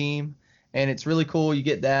Go Team, and it's really cool. You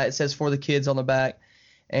get that. It says for the kids on the back.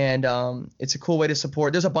 And it's a cool way to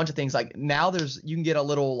support. There's a bunch of things like now you can get a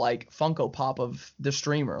little like Funko Pop of the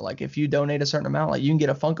streamer. Like if you donate a certain amount, like you can get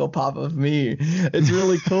a Funko Pop of me. It's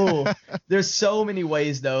really cool. There's so many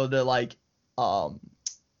ways though to like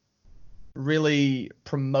really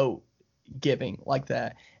promote giving like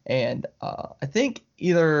that. And I think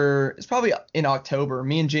it's probably in October,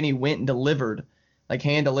 me and Jenny went and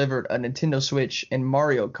hand delivered a Nintendo Switch and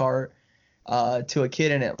Mario Kart to a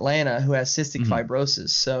kid in Atlanta who has cystic fibrosis.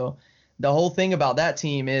 So the whole thing about that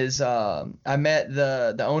team is I met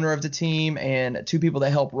the owner of the team and 2 people that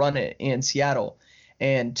help run it in Seattle.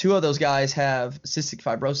 And 2 of those guys have cystic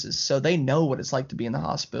fibrosis. So they know what it's like to be in the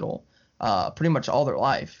hospital pretty much all their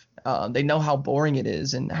life. They know how boring it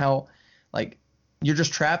is and how like you're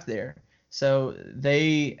just trapped there. So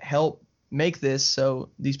they help make this so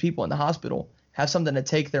these people in the hospital have something to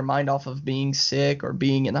take their mind off of being sick or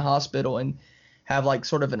being in the hospital and have like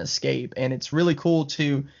sort of an escape. And it's really cool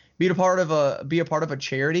to be a part of a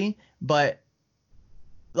charity, but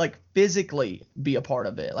like physically be a part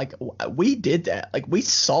of it. Like we did that. Like we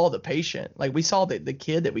saw the patient, like we saw the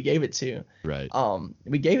kid that we gave it to. Right.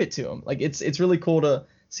 We gave it to him. Like it's really cool to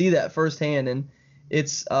see that firsthand, and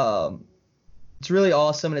it's really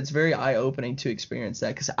awesome, and it's very eye-opening to experience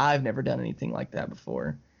that because I've never done anything like that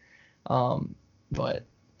before. But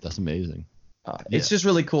that's amazing. It's just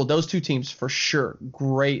really cool. Those 2 teams for sure.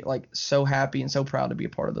 Great. Like so happy and so proud to be a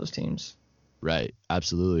part of those teams. Right.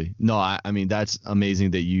 Absolutely. No, I mean, that's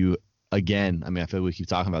amazing that you, again, I mean, I feel like we keep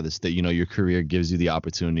talking about this, that, you know, your career gives you the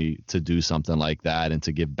opportunity to do something like that and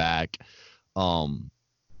to give back.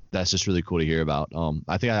 That's just really cool to hear about.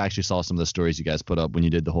 I think I actually saw some of the stories you guys put up when you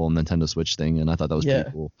did the whole Nintendo Switch thing, and I thought that was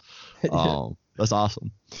pretty cool. That's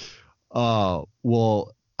awesome.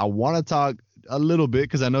 Well, I want to talk a little bit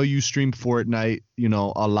because I know you stream Fortnite, you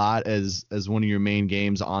know, a lot as one of your main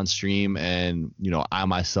games on stream, and you know, I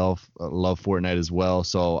myself love Fortnite as well.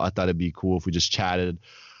 So I thought it'd be cool if we just chatted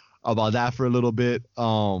about that for a little bit. I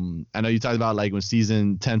know you talked about like when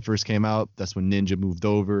season 10 first came out, that's when Ninja moved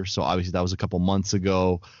over. So obviously that was a couple months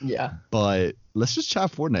ago. Yeah. But let's just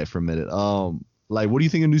chat Fortnite for a minute. Like, what do you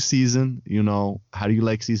think of new season? You know, how do you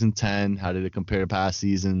like season 10? How did it compare to past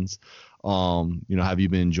seasons? You know, have you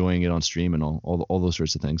been enjoying it on stream and all those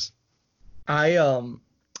sorts of things? I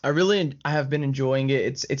have been enjoying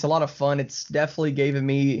it. It's a lot of fun. It's definitely given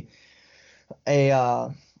me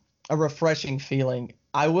a refreshing feeling.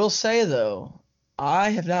 I will say though, I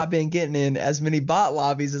have not been getting in as many bot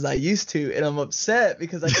lobbies as I used to, and I'm upset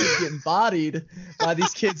because I keep getting bodied by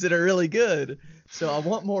these kids that are really good. So I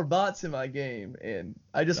want more bots in my game, and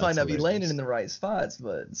I just might not be landing in the right spots,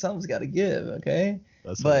 but something's got to give, okay?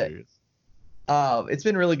 That's hilarious. It's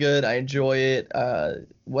been really good. I enjoy it.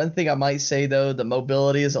 One thing I might say though, the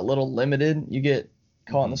mobility is a little limited. You get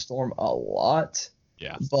caught in the storm a lot.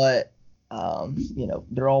 Yeah. But you know,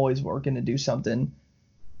 they're always working to do something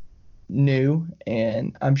new,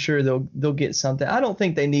 and I'm sure they'll get something. I don't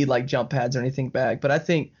think they need like jump pads or anything back, but I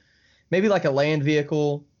think maybe like a land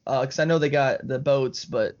vehicle, because I know they got the boats,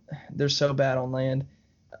 but they're so bad on land.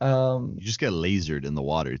 You just get lasered in the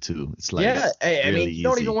water too. It's like, yeah, I mean, you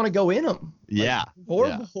don't even want to go in them. Yeah. Like,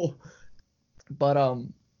 horrible. Yeah. But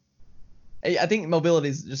I think mobility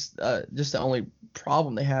is just the only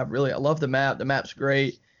problem they have, really. I love the map. The map's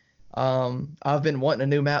great. I've been wanting a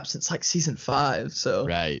new map since like season 5. So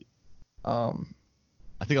right.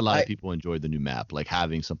 I think a lot of people enjoyed the new map, like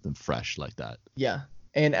having something fresh like that. Yeah,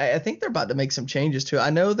 and I think they're about to make some changes to it.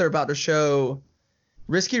 I know they're about to show.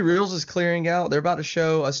 Risky Reels is clearing out. They're about to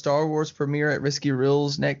show a Star Wars premiere at Risky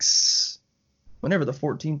Reels whenever the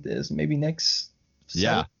 14th is, maybe next.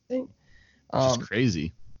 Yeah. Saturday, Which is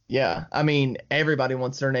crazy. Yeah, I mean, everybody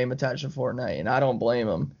wants their name attached to Fortnite, and I don't blame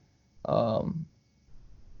them.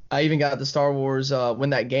 I even got the Star Wars when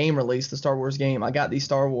that game released, the Star Wars game. I got the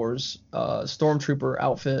Star Wars Stormtrooper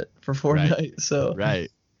outfit for Fortnite. Right. So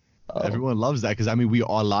right. Everyone loves that because I mean,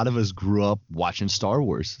 a lot of us grew up watching Star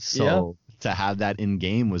Wars, so to have that in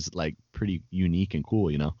game was like pretty unique and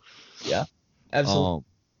cool, you know? Yeah, absolutely.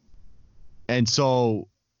 And so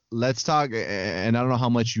let's talk, and I don't know how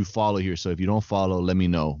much you follow here, so if you don't follow, let me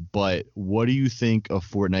know. But what do you think of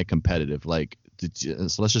Fortnite competitive? Like,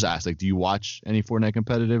 so let's just ask, like, do you watch any Fortnite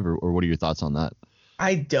competitive, or what are your thoughts on that?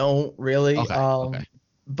 I don't really. Okay.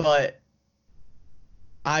 But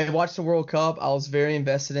I watched the World Cup. I was very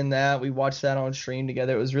invested in that. We watched that on stream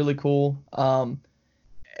together. It was really cool. I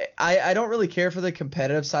don't really care for the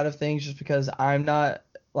competitive side of things just because I'm not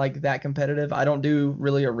like that competitive. I don't do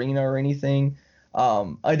really arena or anything.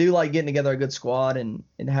 I do like getting together a good squad and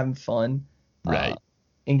having fun. Right.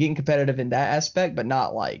 And getting competitive in that aspect, but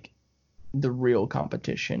not like the real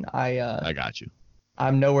competition. I got you.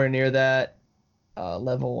 I'm nowhere near that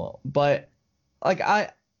level, but like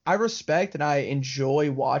I respect and I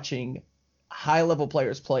enjoy watching high level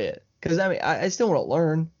players play it because I mean I still want to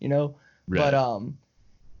learn, you know. Right. But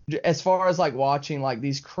as far as like watching like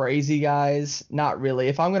these crazy guys, not really.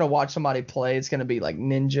 If I'm gonna watch somebody play, it's gonna be like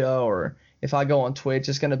Ninja, or if I go on Twitch,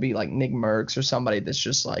 it's gonna be like Nick Mercs or somebody that's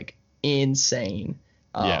just like insane.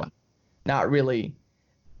 Yeah. Not really.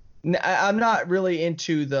 I'm not really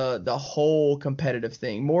into the whole competitive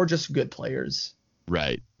thing. More just good players.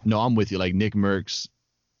 Right. No, I'm with you. Like Nick Mercs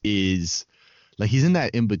is like he's in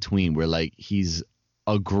that in between where like he's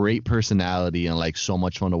a great personality and like so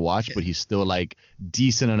much fun to watch, but he's still like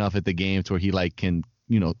decent enough at the game to where he like can,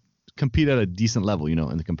 you know, compete at a decent level, you know,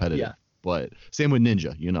 in the competitive. Yeah. But same with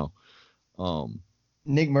Ninja, you know.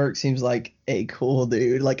 Nick Merck seems like a cool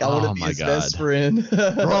dude. Like I want to be his best friend.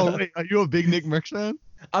 Bro, wait, are you a big Nick Mercs fan?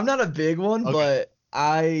 I'm not a big one, but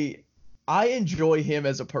I enjoy him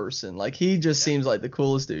as a person. Like he just seems like the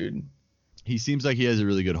coolest dude. He seems like he has a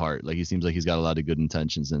really good heart. Like he seems like he's got a lot of good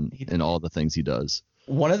intentions in all the things he does.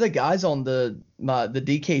 One of the guys on the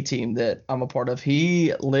DK team that I'm a part of,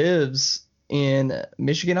 he lives in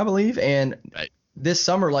Michigan, I believe, and this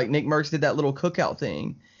summer, like Nick Mercs did that little cookout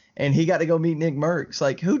thing, and he got to go meet Nick Mercs.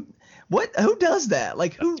 Like who does that?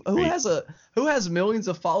 Like who has millions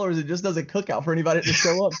of followers and just does a cookout for anybody to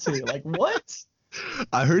show up to? Like what?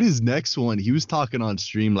 I heard his next one. He was talking on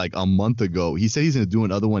stream like a month ago. He said he's gonna do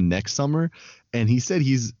another one next summer, and he said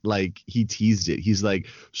he's like he teased it. He's like,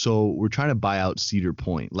 so we're trying to buy out Cedar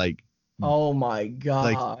Point, like, oh my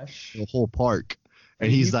gosh, like the whole park.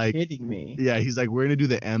 And he's like, kidding me? Yeah, he's like, we're gonna do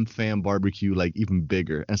the M Fam barbecue like even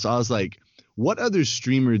bigger. And so I was like, what other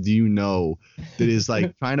streamer do you know that is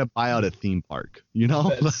like trying to buy out a theme park? You know,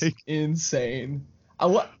 that's like insane.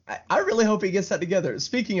 I really hope he gets that together.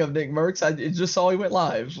 Speaking of Nick Mercs, I just saw he went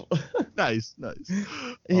live. Nice. That's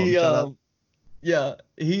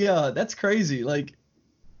crazy. Like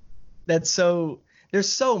there's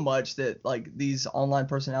so much that like these online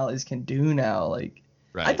personalities can do now. Like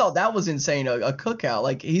I thought that was insane. A cookout.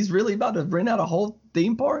 Like he's really about to rent out a whole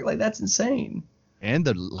theme park. Like that's insane. And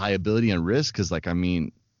the liability and risk, because like I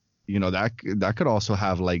mean, you know, that could also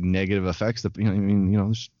have like negative effects. That, you know, I mean, you know,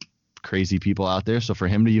 there's crazy people out there. So for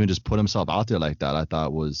him to even just put himself out there like that, I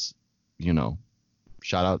thought was, you know,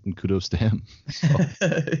 shout out and kudos to him. So.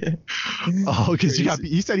 Because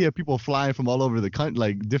he said he had people flying from all over the country,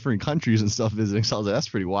 like different countries and stuff visiting. So I was like, that's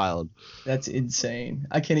pretty wild. That's insane.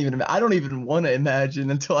 I can't even. I don't even want to imagine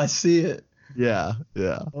until I see it. Yeah.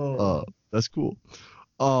 Oh, that's cool.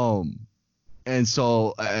 And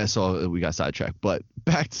so we got sidetracked, but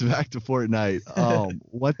back to Fortnite.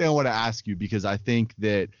 One thing I want to ask you, because I think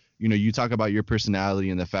that, you know, you talk about your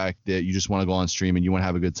personality and the fact that you just want to go on stream and you want to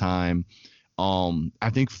have a good time.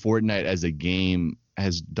 I think Fortnite as a game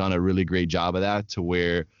has done a really great job of that, to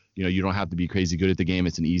where, you know, you don't have to be crazy good at the game.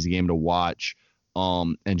 It's an easy game to watch,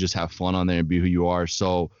 and just have fun on there and be who you are.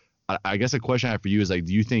 So I guess a question I have for you is like,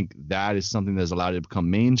 do you think that is something that's allowed it to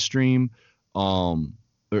become mainstream? Or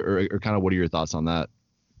kind of what are your thoughts on that?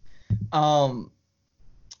 I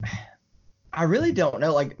really don't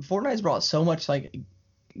know. Like Fortnite's brought so much like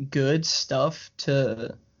good stuff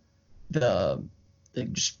to the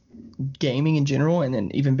just gaming in general, and then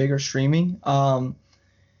even bigger streaming. I'm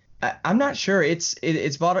not sure. It's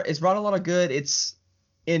brought a lot of good. It's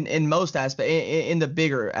in most aspects, in the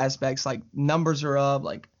bigger aspects, like numbers are up.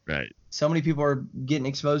 Like so many people are getting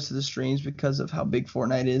exposed to the streams because of how big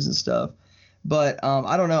Fortnite is and stuff. But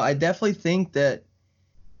I don't know. I definitely think that,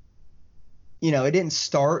 you know, it didn't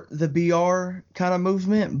start the BR kind of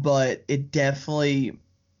movement, but it definitely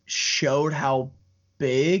showed how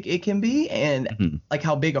big it can be, and like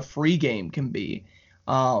how big a free game can be.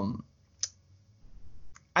 I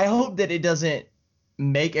hope that it doesn't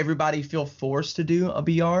make everybody feel forced to do a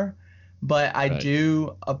BR, but I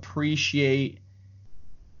do appreciate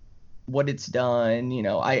what it's done. You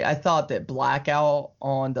know, I thought that Blackout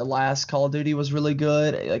on the last Call of Duty was really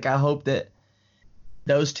good. Like, I hope that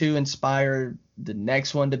those two inspire the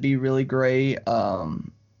next one to be really great. I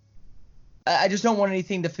just don't want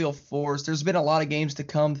anything to feel forced. There's been a lot of games to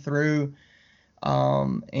come through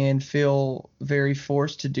and feel very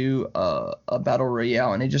forced to do a battle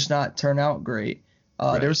royale, and it just not turn out great.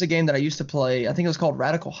 Right. There was a game that I used to play. I think it was called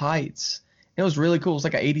Radical Heights. It was really cool. It was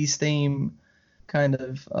like an 80s theme kind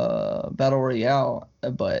of battle royale,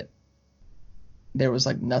 but there was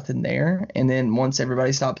like nothing there. And then once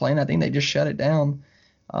everybody stopped playing, I think they just shut it down.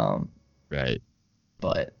 Right.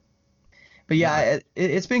 But yeah,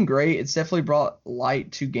 it's been great. It's definitely brought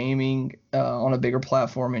light to gaming on a bigger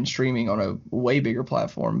platform and streaming on a way bigger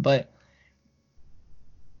platform. But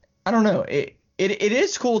I don't know. It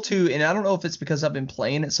is cool too, and I don't know if it's because I've been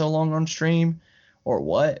playing it so long on stream or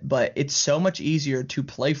what, but it's so much easier to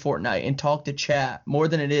play Fortnite and talk to chat more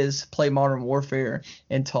than it is play Modern Warfare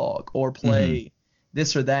and talk, or play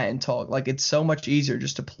this or that and talk. Like, it's so much easier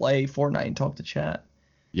just to play Fortnite and talk to chat.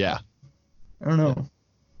 Yeah. I don't know.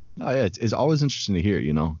 Oh yeah, it's always interesting to hear,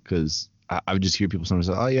 you know, because I would just hear people sometimes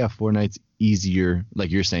say, oh yeah, Fortnite's easier,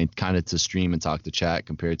 like you're saying, kind of to stream and talk to chat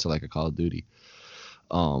compared to like a Call of Duty.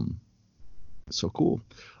 So cool.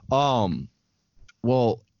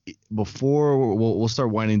 Well, before we'll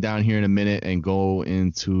start winding down here in a minute and go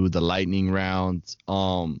into the lightning round.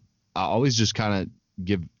 I always just kind of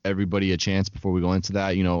give everybody a chance before we go into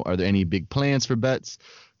that. You know, are there any big plans for Bets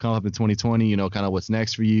come up in 2020? You know, kind of what's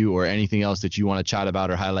next for you, or anything else that you want to chat about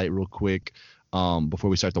or highlight real quick before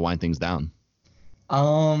we start to wind things down?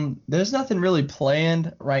 There's nothing really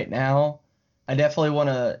planned right now. I definitely want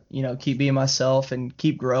to, you know, keep being myself and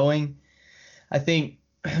keep growing. I think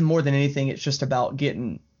more than anything, it's just about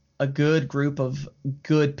getting a good group of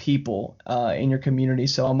good people in your community.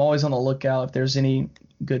 So I'm always on the lookout. If there's any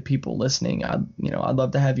good people listening, I'd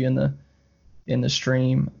love to have you in the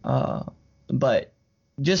stream. But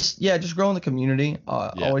just growing the community.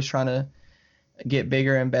 Always trying to get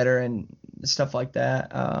bigger and better and stuff like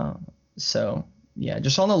that. So yeah,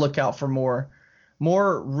 just on the lookout for more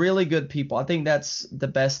really good people. I think that's the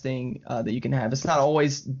best thing that you can have. It's not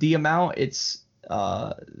always the amount, it's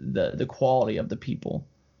the quality of the people.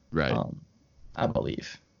 Right. I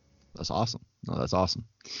believe. That's awesome. No, that's awesome.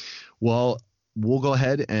 Well, we'll go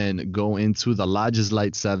ahead and go into the Lodges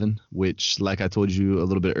Light 7, which, like I told you a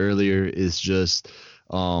little bit earlier, is just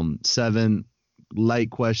 7 light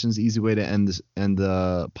questions, easy way to end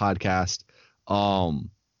the podcast.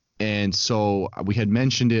 And so we had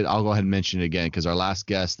mentioned it. I'll go ahead and mention it again because our last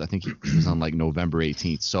guest, I think he was on like November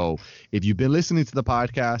 18th. So if you've been listening to the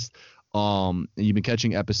podcast and you've been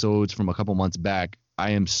catching episodes from a couple months back,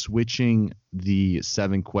 I am switching the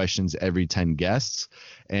 7 questions every 10 guests.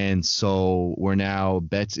 And so we're now,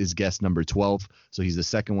 Betts is guest number 12. So he's the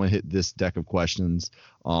second one hit this deck of questions.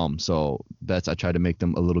 So Betts, I try to make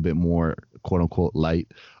them a little bit more quote unquote light.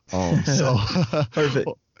 So Perfect.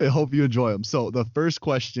 I hope you enjoy them. So the first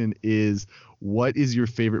question is, what is your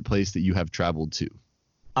favorite place that you have traveled to?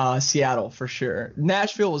 Seattle for sure.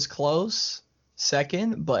 Nashville was close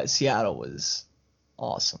second, but Seattle was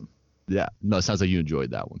awesome. Yeah, no, it sounds like you enjoyed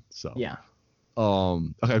that one. So yeah.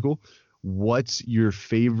 Okay, cool. What's your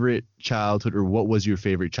favorite childhood, or what was your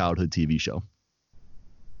favorite childhood TV show?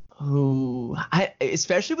 Ooh,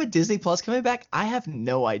 especially with Disney Plus coming back, I have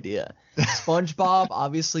no idea. SpongeBob,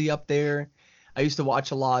 obviously up there. I used to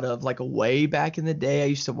watch a lot of, like, way back in the day, I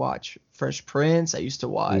used to watch Fresh Prince. I used to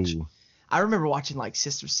watch. Ooh. I remember watching like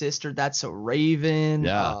Sister, That's So Raven.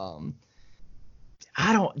 Yeah.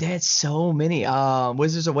 There's so many.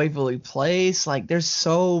 Wizards of Waverly Place. Like, there's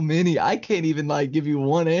so many. I can't even like give you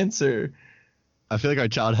one answer. I feel like our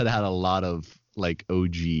childhood had a lot of like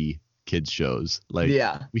OG kids shows. Like,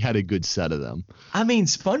 yeah, we had a good set of them. I mean,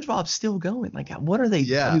 SpongeBob's still going. Like, what are they?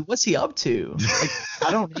 Yeah. I mean, what's he up to? Like,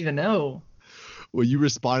 I don't even know. Well, you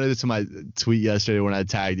responded to my tweet yesterday when I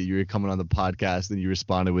tagged that you were coming on the podcast, and you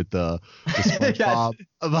responded with the SpongeBob.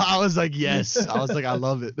 I was like, yes. I was like, I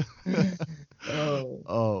love it.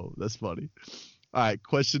 Oh, that's funny. All right.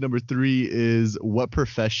 Question number 3 is, what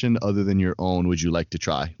profession other than your own would you like to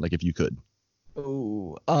try? Like, if you could.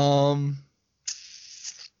 Oh,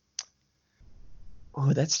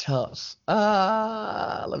 that's tough.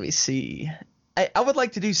 Let me see. I would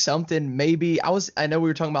like to do something. Maybe I know we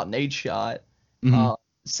were talking about Nadeshot. Mm-hmm.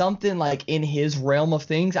 Something like in his realm of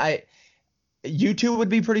things. YouTube would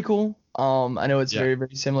be pretty cool. I know it's very,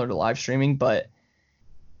 very similar to live streaming, but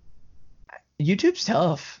YouTube's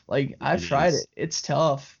tough. Like, I've tried it. It's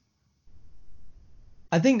tough.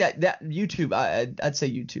 I think that YouTube, I'd say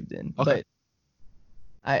YouTube then. Okay.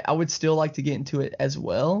 But I would still like to get into it as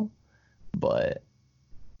well. but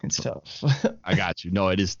it's tough. I got you. No,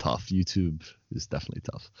 it is tough. YouTube is definitely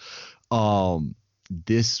tough.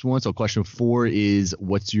 This one, so question 4 is,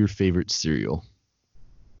 what's your favorite cereal?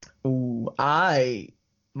 Ooh, I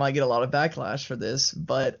might get a lot of backlash for this,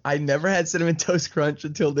 but I never had Cinnamon Toast Crunch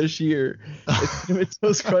until this year. Cinnamon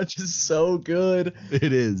Toast Crunch is so good.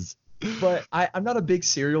 It is. But I'm not a big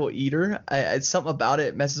cereal eater. It's something about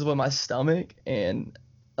it messes with my stomach, and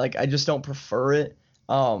like I just don't prefer it.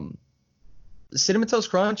 Cinnamon Toast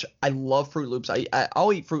Crunch, I love Fruit Loops.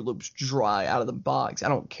 I'll eat Fruit Loops dry out of the box. I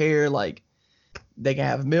don't care. Like, they can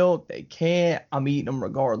have milk, they can't. I'm eating them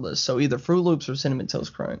regardless. So either Fruit Loops or Cinnamon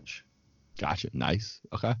Toast Crunch. Gotcha. Nice.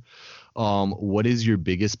 Okay. What is your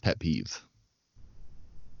biggest pet peeve?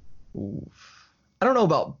 Oof. I don't know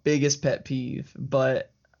about biggest pet peeve,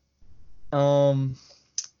 but that's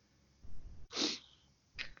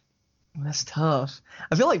tough.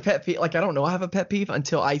 I feel like pet peeve, like I don't know I have a pet peeve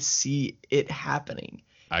until I see it happening.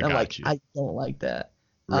 I I'm got like, you. I don't like that.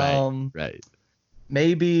 Right.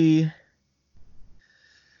 Maybe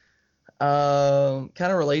kind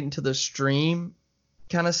of relating to the stream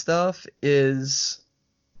kind of stuff is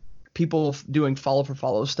people doing follow for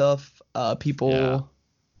follow stuff.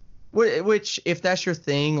 Which if that's your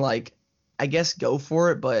thing, like I guess go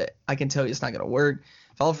for it, but I can tell you it's not gonna work.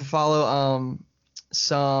 Follow for follow,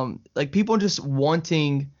 some like people just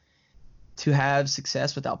wanting to have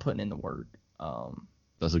success without putting in the work.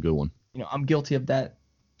 That's a good one. I'm guilty of that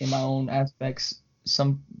in my own aspects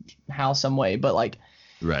somehow, some way, but like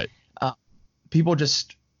Right. people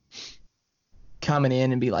just coming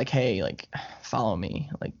in and be like, hey, like follow me,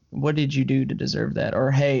 like what did you do to deserve that? Or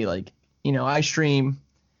hey, like I stream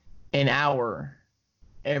an hour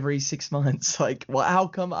every 6 months. Like, well, how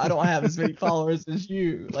come I don't have as many followers as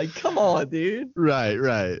you? Like, come on, dude.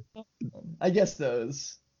 Right. I guess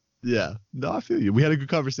those. Yeah. No, I feel you. We had a good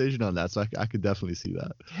conversation on that, so I could definitely see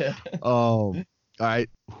that. Yeah. All right.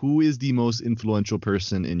 Who is the most influential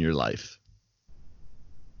person in your life?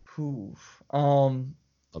 Oof. That'll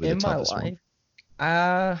be the In my toughest one.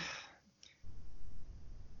 life,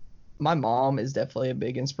 my mom is definitely a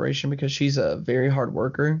big inspiration because she's a very hard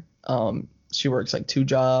worker. She works like 2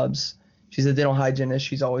 jobs. She's a dental hygienist.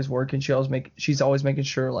 She's always working. She's always making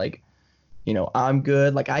sure like, I'm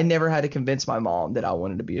good. Like I never had to convince my mom that I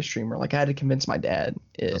wanted to be a streamer. Like I had to convince my dad.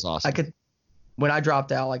 That's awesome. When I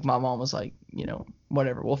dropped out, like my mom was like,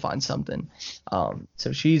 whatever, we'll find something.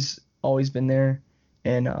 So she's always been there,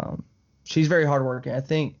 and she's very hardworking. I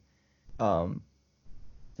think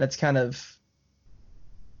that's kind of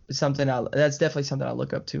that's definitely something I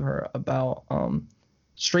look up to her about.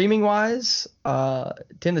 Streaming wise,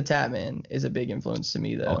 Tim the Tatman is a big influence to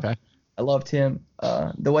me though. Okay. I love Tim.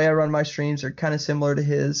 The way I run my streams are kind of similar to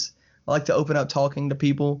his. I like to open up talking to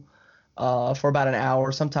people for about an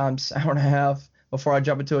hour, sometimes hour and a half before I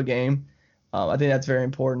jump into a game. I think that's very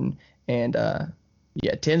important. And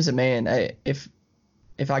yeah, Tim's a man. If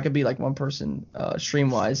I could be like one person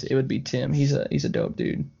stream wise, it would be Tim. He's a dope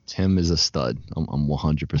dude. Tim is a stud. I'm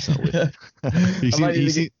 100% with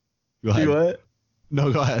you. Go ahead. Do what? No,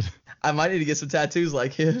 go ahead. I might need to get some tattoos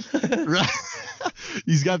like him. Right.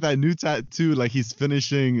 He's got that new tattoo, like he just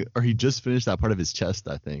finished that part of his chest,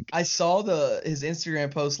 I think. I saw his Instagram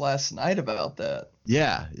post last night about that.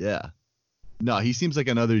 Yeah. No, he seems like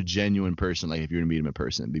another genuine person. Like if you were to meet him in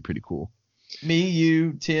person, it'd be pretty cool. Me,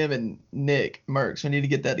 you, Tim, and Nick Merckx. We need to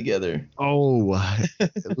get that together. Oh,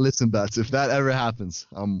 listen, Bets. If that ever happens,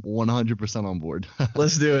 I'm 100% on board.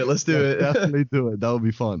 Let's do it. Let's do it. Definitely do it. That would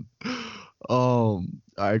be fun. All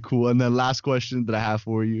right, cool. And then last question that I have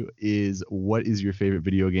for you is, what is your favorite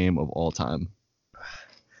video game of all time?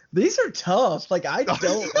 These are tough. Like I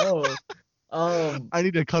don't know. I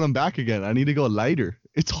need to cut them back again. I need to go lighter.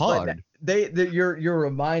 It's hard. You're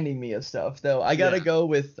reminding me of stuff though. I gotta go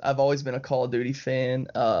with. I've always been a Call of Duty fan.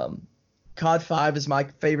 COD 5 is my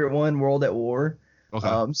favorite one. World at War.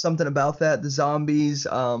 Okay. Something about that. The zombies.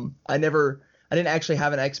 I didn't actually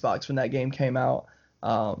have an Xbox when that game came out.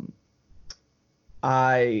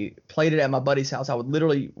 I played it at my buddy's house. I would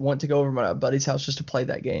literally want to go over to my buddy's house just to play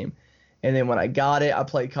that game. And then when I got it, I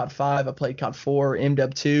played COD 5, I played COD 4,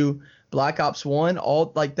 MW 2, Black Ops 1,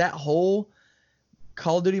 all like that whole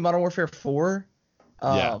Call of Duty Modern Warfare 4,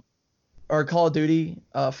 or Call of Duty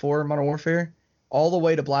 4 Modern Warfare, all the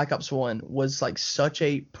way to Black Ops 1 was like such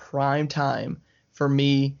a prime time for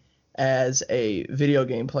me as a video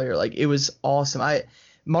game player. Like it was awesome.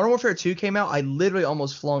 Modern Warfare 2 came out, I literally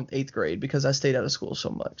almost flunked 8th grade because I stayed out of school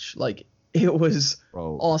so much. Like it was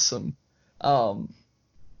awesome.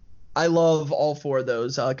 I love all 4 of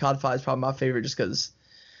those. COD 5 is probably my favorite just because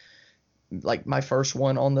like my first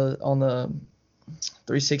one on the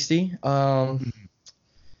 360.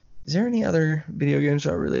 Is there any other video games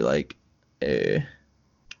I really like?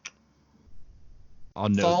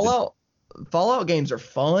 Fallout games are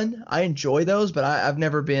fun. I enjoy those, but I've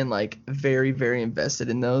never been like very, very invested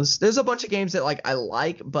in those. There's a bunch of games that like I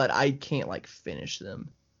like, but I can't like finish them.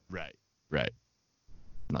 Right.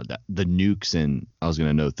 No, the nukes and I was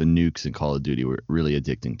gonna note the nukes in Call of Duty were really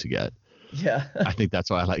addicting to get. Yeah. I think that's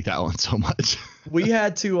why I like that one so much. We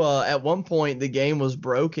had to at one point the game was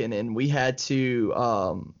broken and we had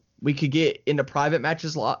to we could get into private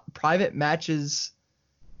matches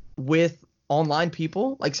with online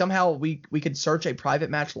people. Like somehow we could search a private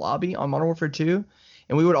match lobby on Modern Warfare 2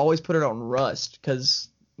 and we would always put it on Rust because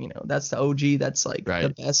that's the OG, that's like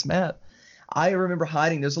the best map. I remember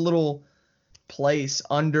hiding. There's a little place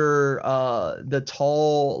under the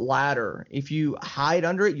tall ladder. If you hide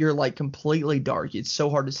under it, you're like completely dark. It's so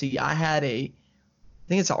hard to see. I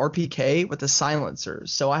think it's an RPK with a silencer,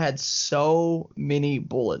 so I had so many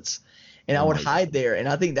bullets and I would hide there, and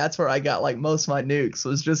I think that's where I got like most of my nukes,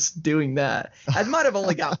 was just doing that. I might have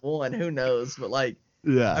only got one, who knows, but like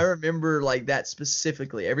I remember like that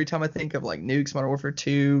specifically. Every time I think of like nukes, Modern Warfare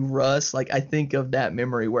 2, Rust, like I think of that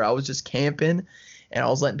memory where I was just camping and I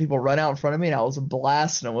was letting people run out in front of me and I was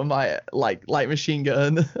blasting them with my like light machine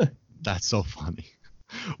gun. That's so funny.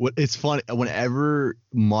 It's funny whenever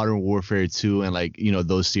Modern Warfare 2 and like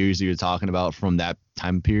those series that you're talking about from that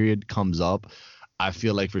time period comes up, I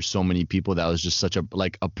feel like for so many people that was just such a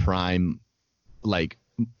prime like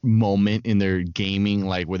moment in their gaming,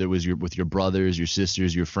 like whether it was with your brothers, your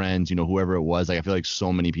sisters, your friends, whoever it was. Like I feel like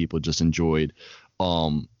so many people just enjoyed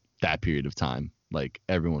that period of time. Like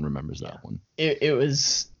everyone remembers that one. It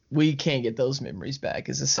was. We can't get those memories back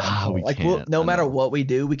as a sample. We can't. No matter what we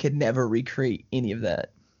do, we could never recreate any of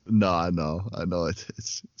that. No, I know.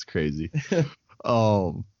 It's crazy.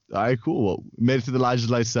 All right, cool. Well, made it to the Lodges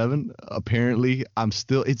Life 7. Apparently, I'm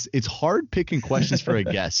still. It's hard picking questions for a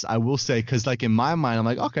guest. I will say, because like in my mind, I'm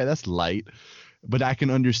like, okay, that's light, but I can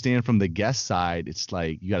understand from the guest side, it's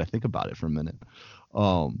like you got to think about it for a minute.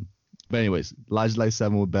 But anyways, Lodges Life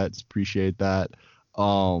 7 with Betts. Appreciate that.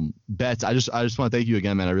 Betts, I just want to thank you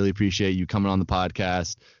again, man. I really appreciate you coming on the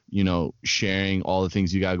podcast, sharing all the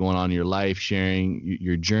things you got going on in your life, sharing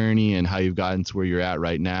your journey and how you've gotten to where you're at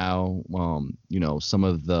right now. Some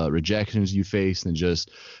of the rejections you faced and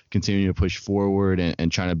just continuing to push forward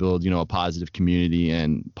and trying to build, a positive community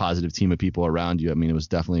and positive team of people around you. I mean, it was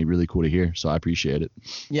definitely really cool to hear. So I appreciate it.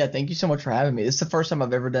 Yeah. Thank you so much for having me. This is the first time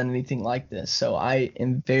I've ever done anything like this. So I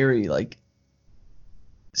am very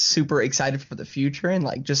super excited for the future and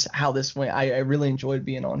like just how this went. I really enjoyed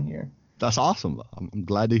being on here. That's awesome. I'm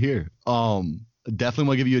glad to hear. Definitely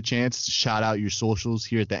want to give you a chance to shout out your socials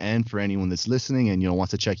here at the end for anyone that's listening and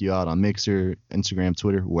wants to check you out on Mixer, Instagram,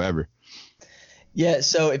 Twitter, wherever. Yeah,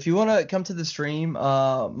 so if you want to come to the stream,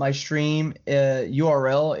 my stream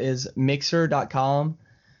URL is mixer.com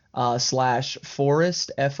 /Forrest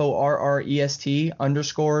FORREST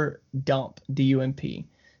 _dump DUMP.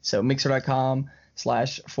 So mixer.com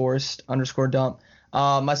 /Forrest_dump.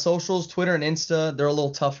 My socials, Twitter and Insta, they're a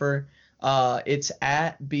little tougher. It's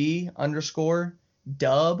at @B_dub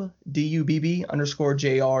DUBB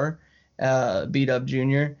 _JR BDub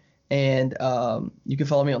Jr. And you can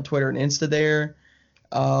follow me on Twitter and Insta there.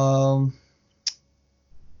 I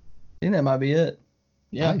think that might be it.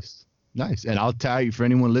 Yeah. Nice. And I'll tag you, for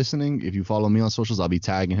anyone listening, if you follow me on socials, I'll be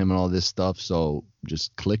tagging him and all this stuff. So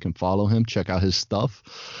just click and follow him, check out his stuff.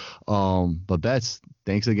 But Betts,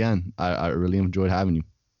 thanks again. I really enjoyed having you.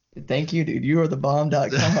 Thank you, dude. You are the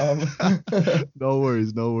bomb.com. No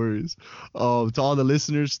worries. To all the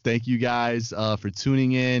listeners, thank you guys for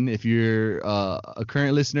tuning in. If you're a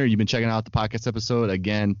current listener, you've been checking out the podcast episode,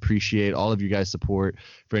 again, appreciate all of you guys' support.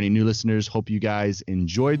 For any new listeners, hope you guys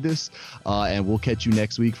enjoyed this. And we'll catch you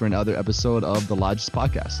next week for another episode of the Lodges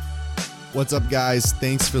Podcast. What's up, guys?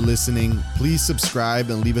 Thanks for listening. Please subscribe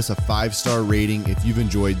and leave us a 5-star rating if you've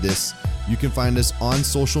enjoyed this. You can find us on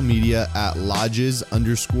social media at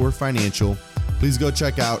Lodges_financial. Please go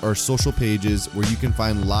check out our social pages where you can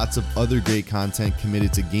find lots of other great content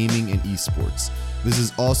committed to gaming and esports. This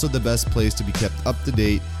is also the best place to be kept up to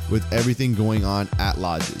date with everything going on at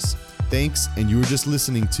Lodges. Thanks, and you were just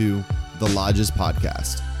listening to the Lodges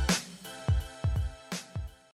Podcast.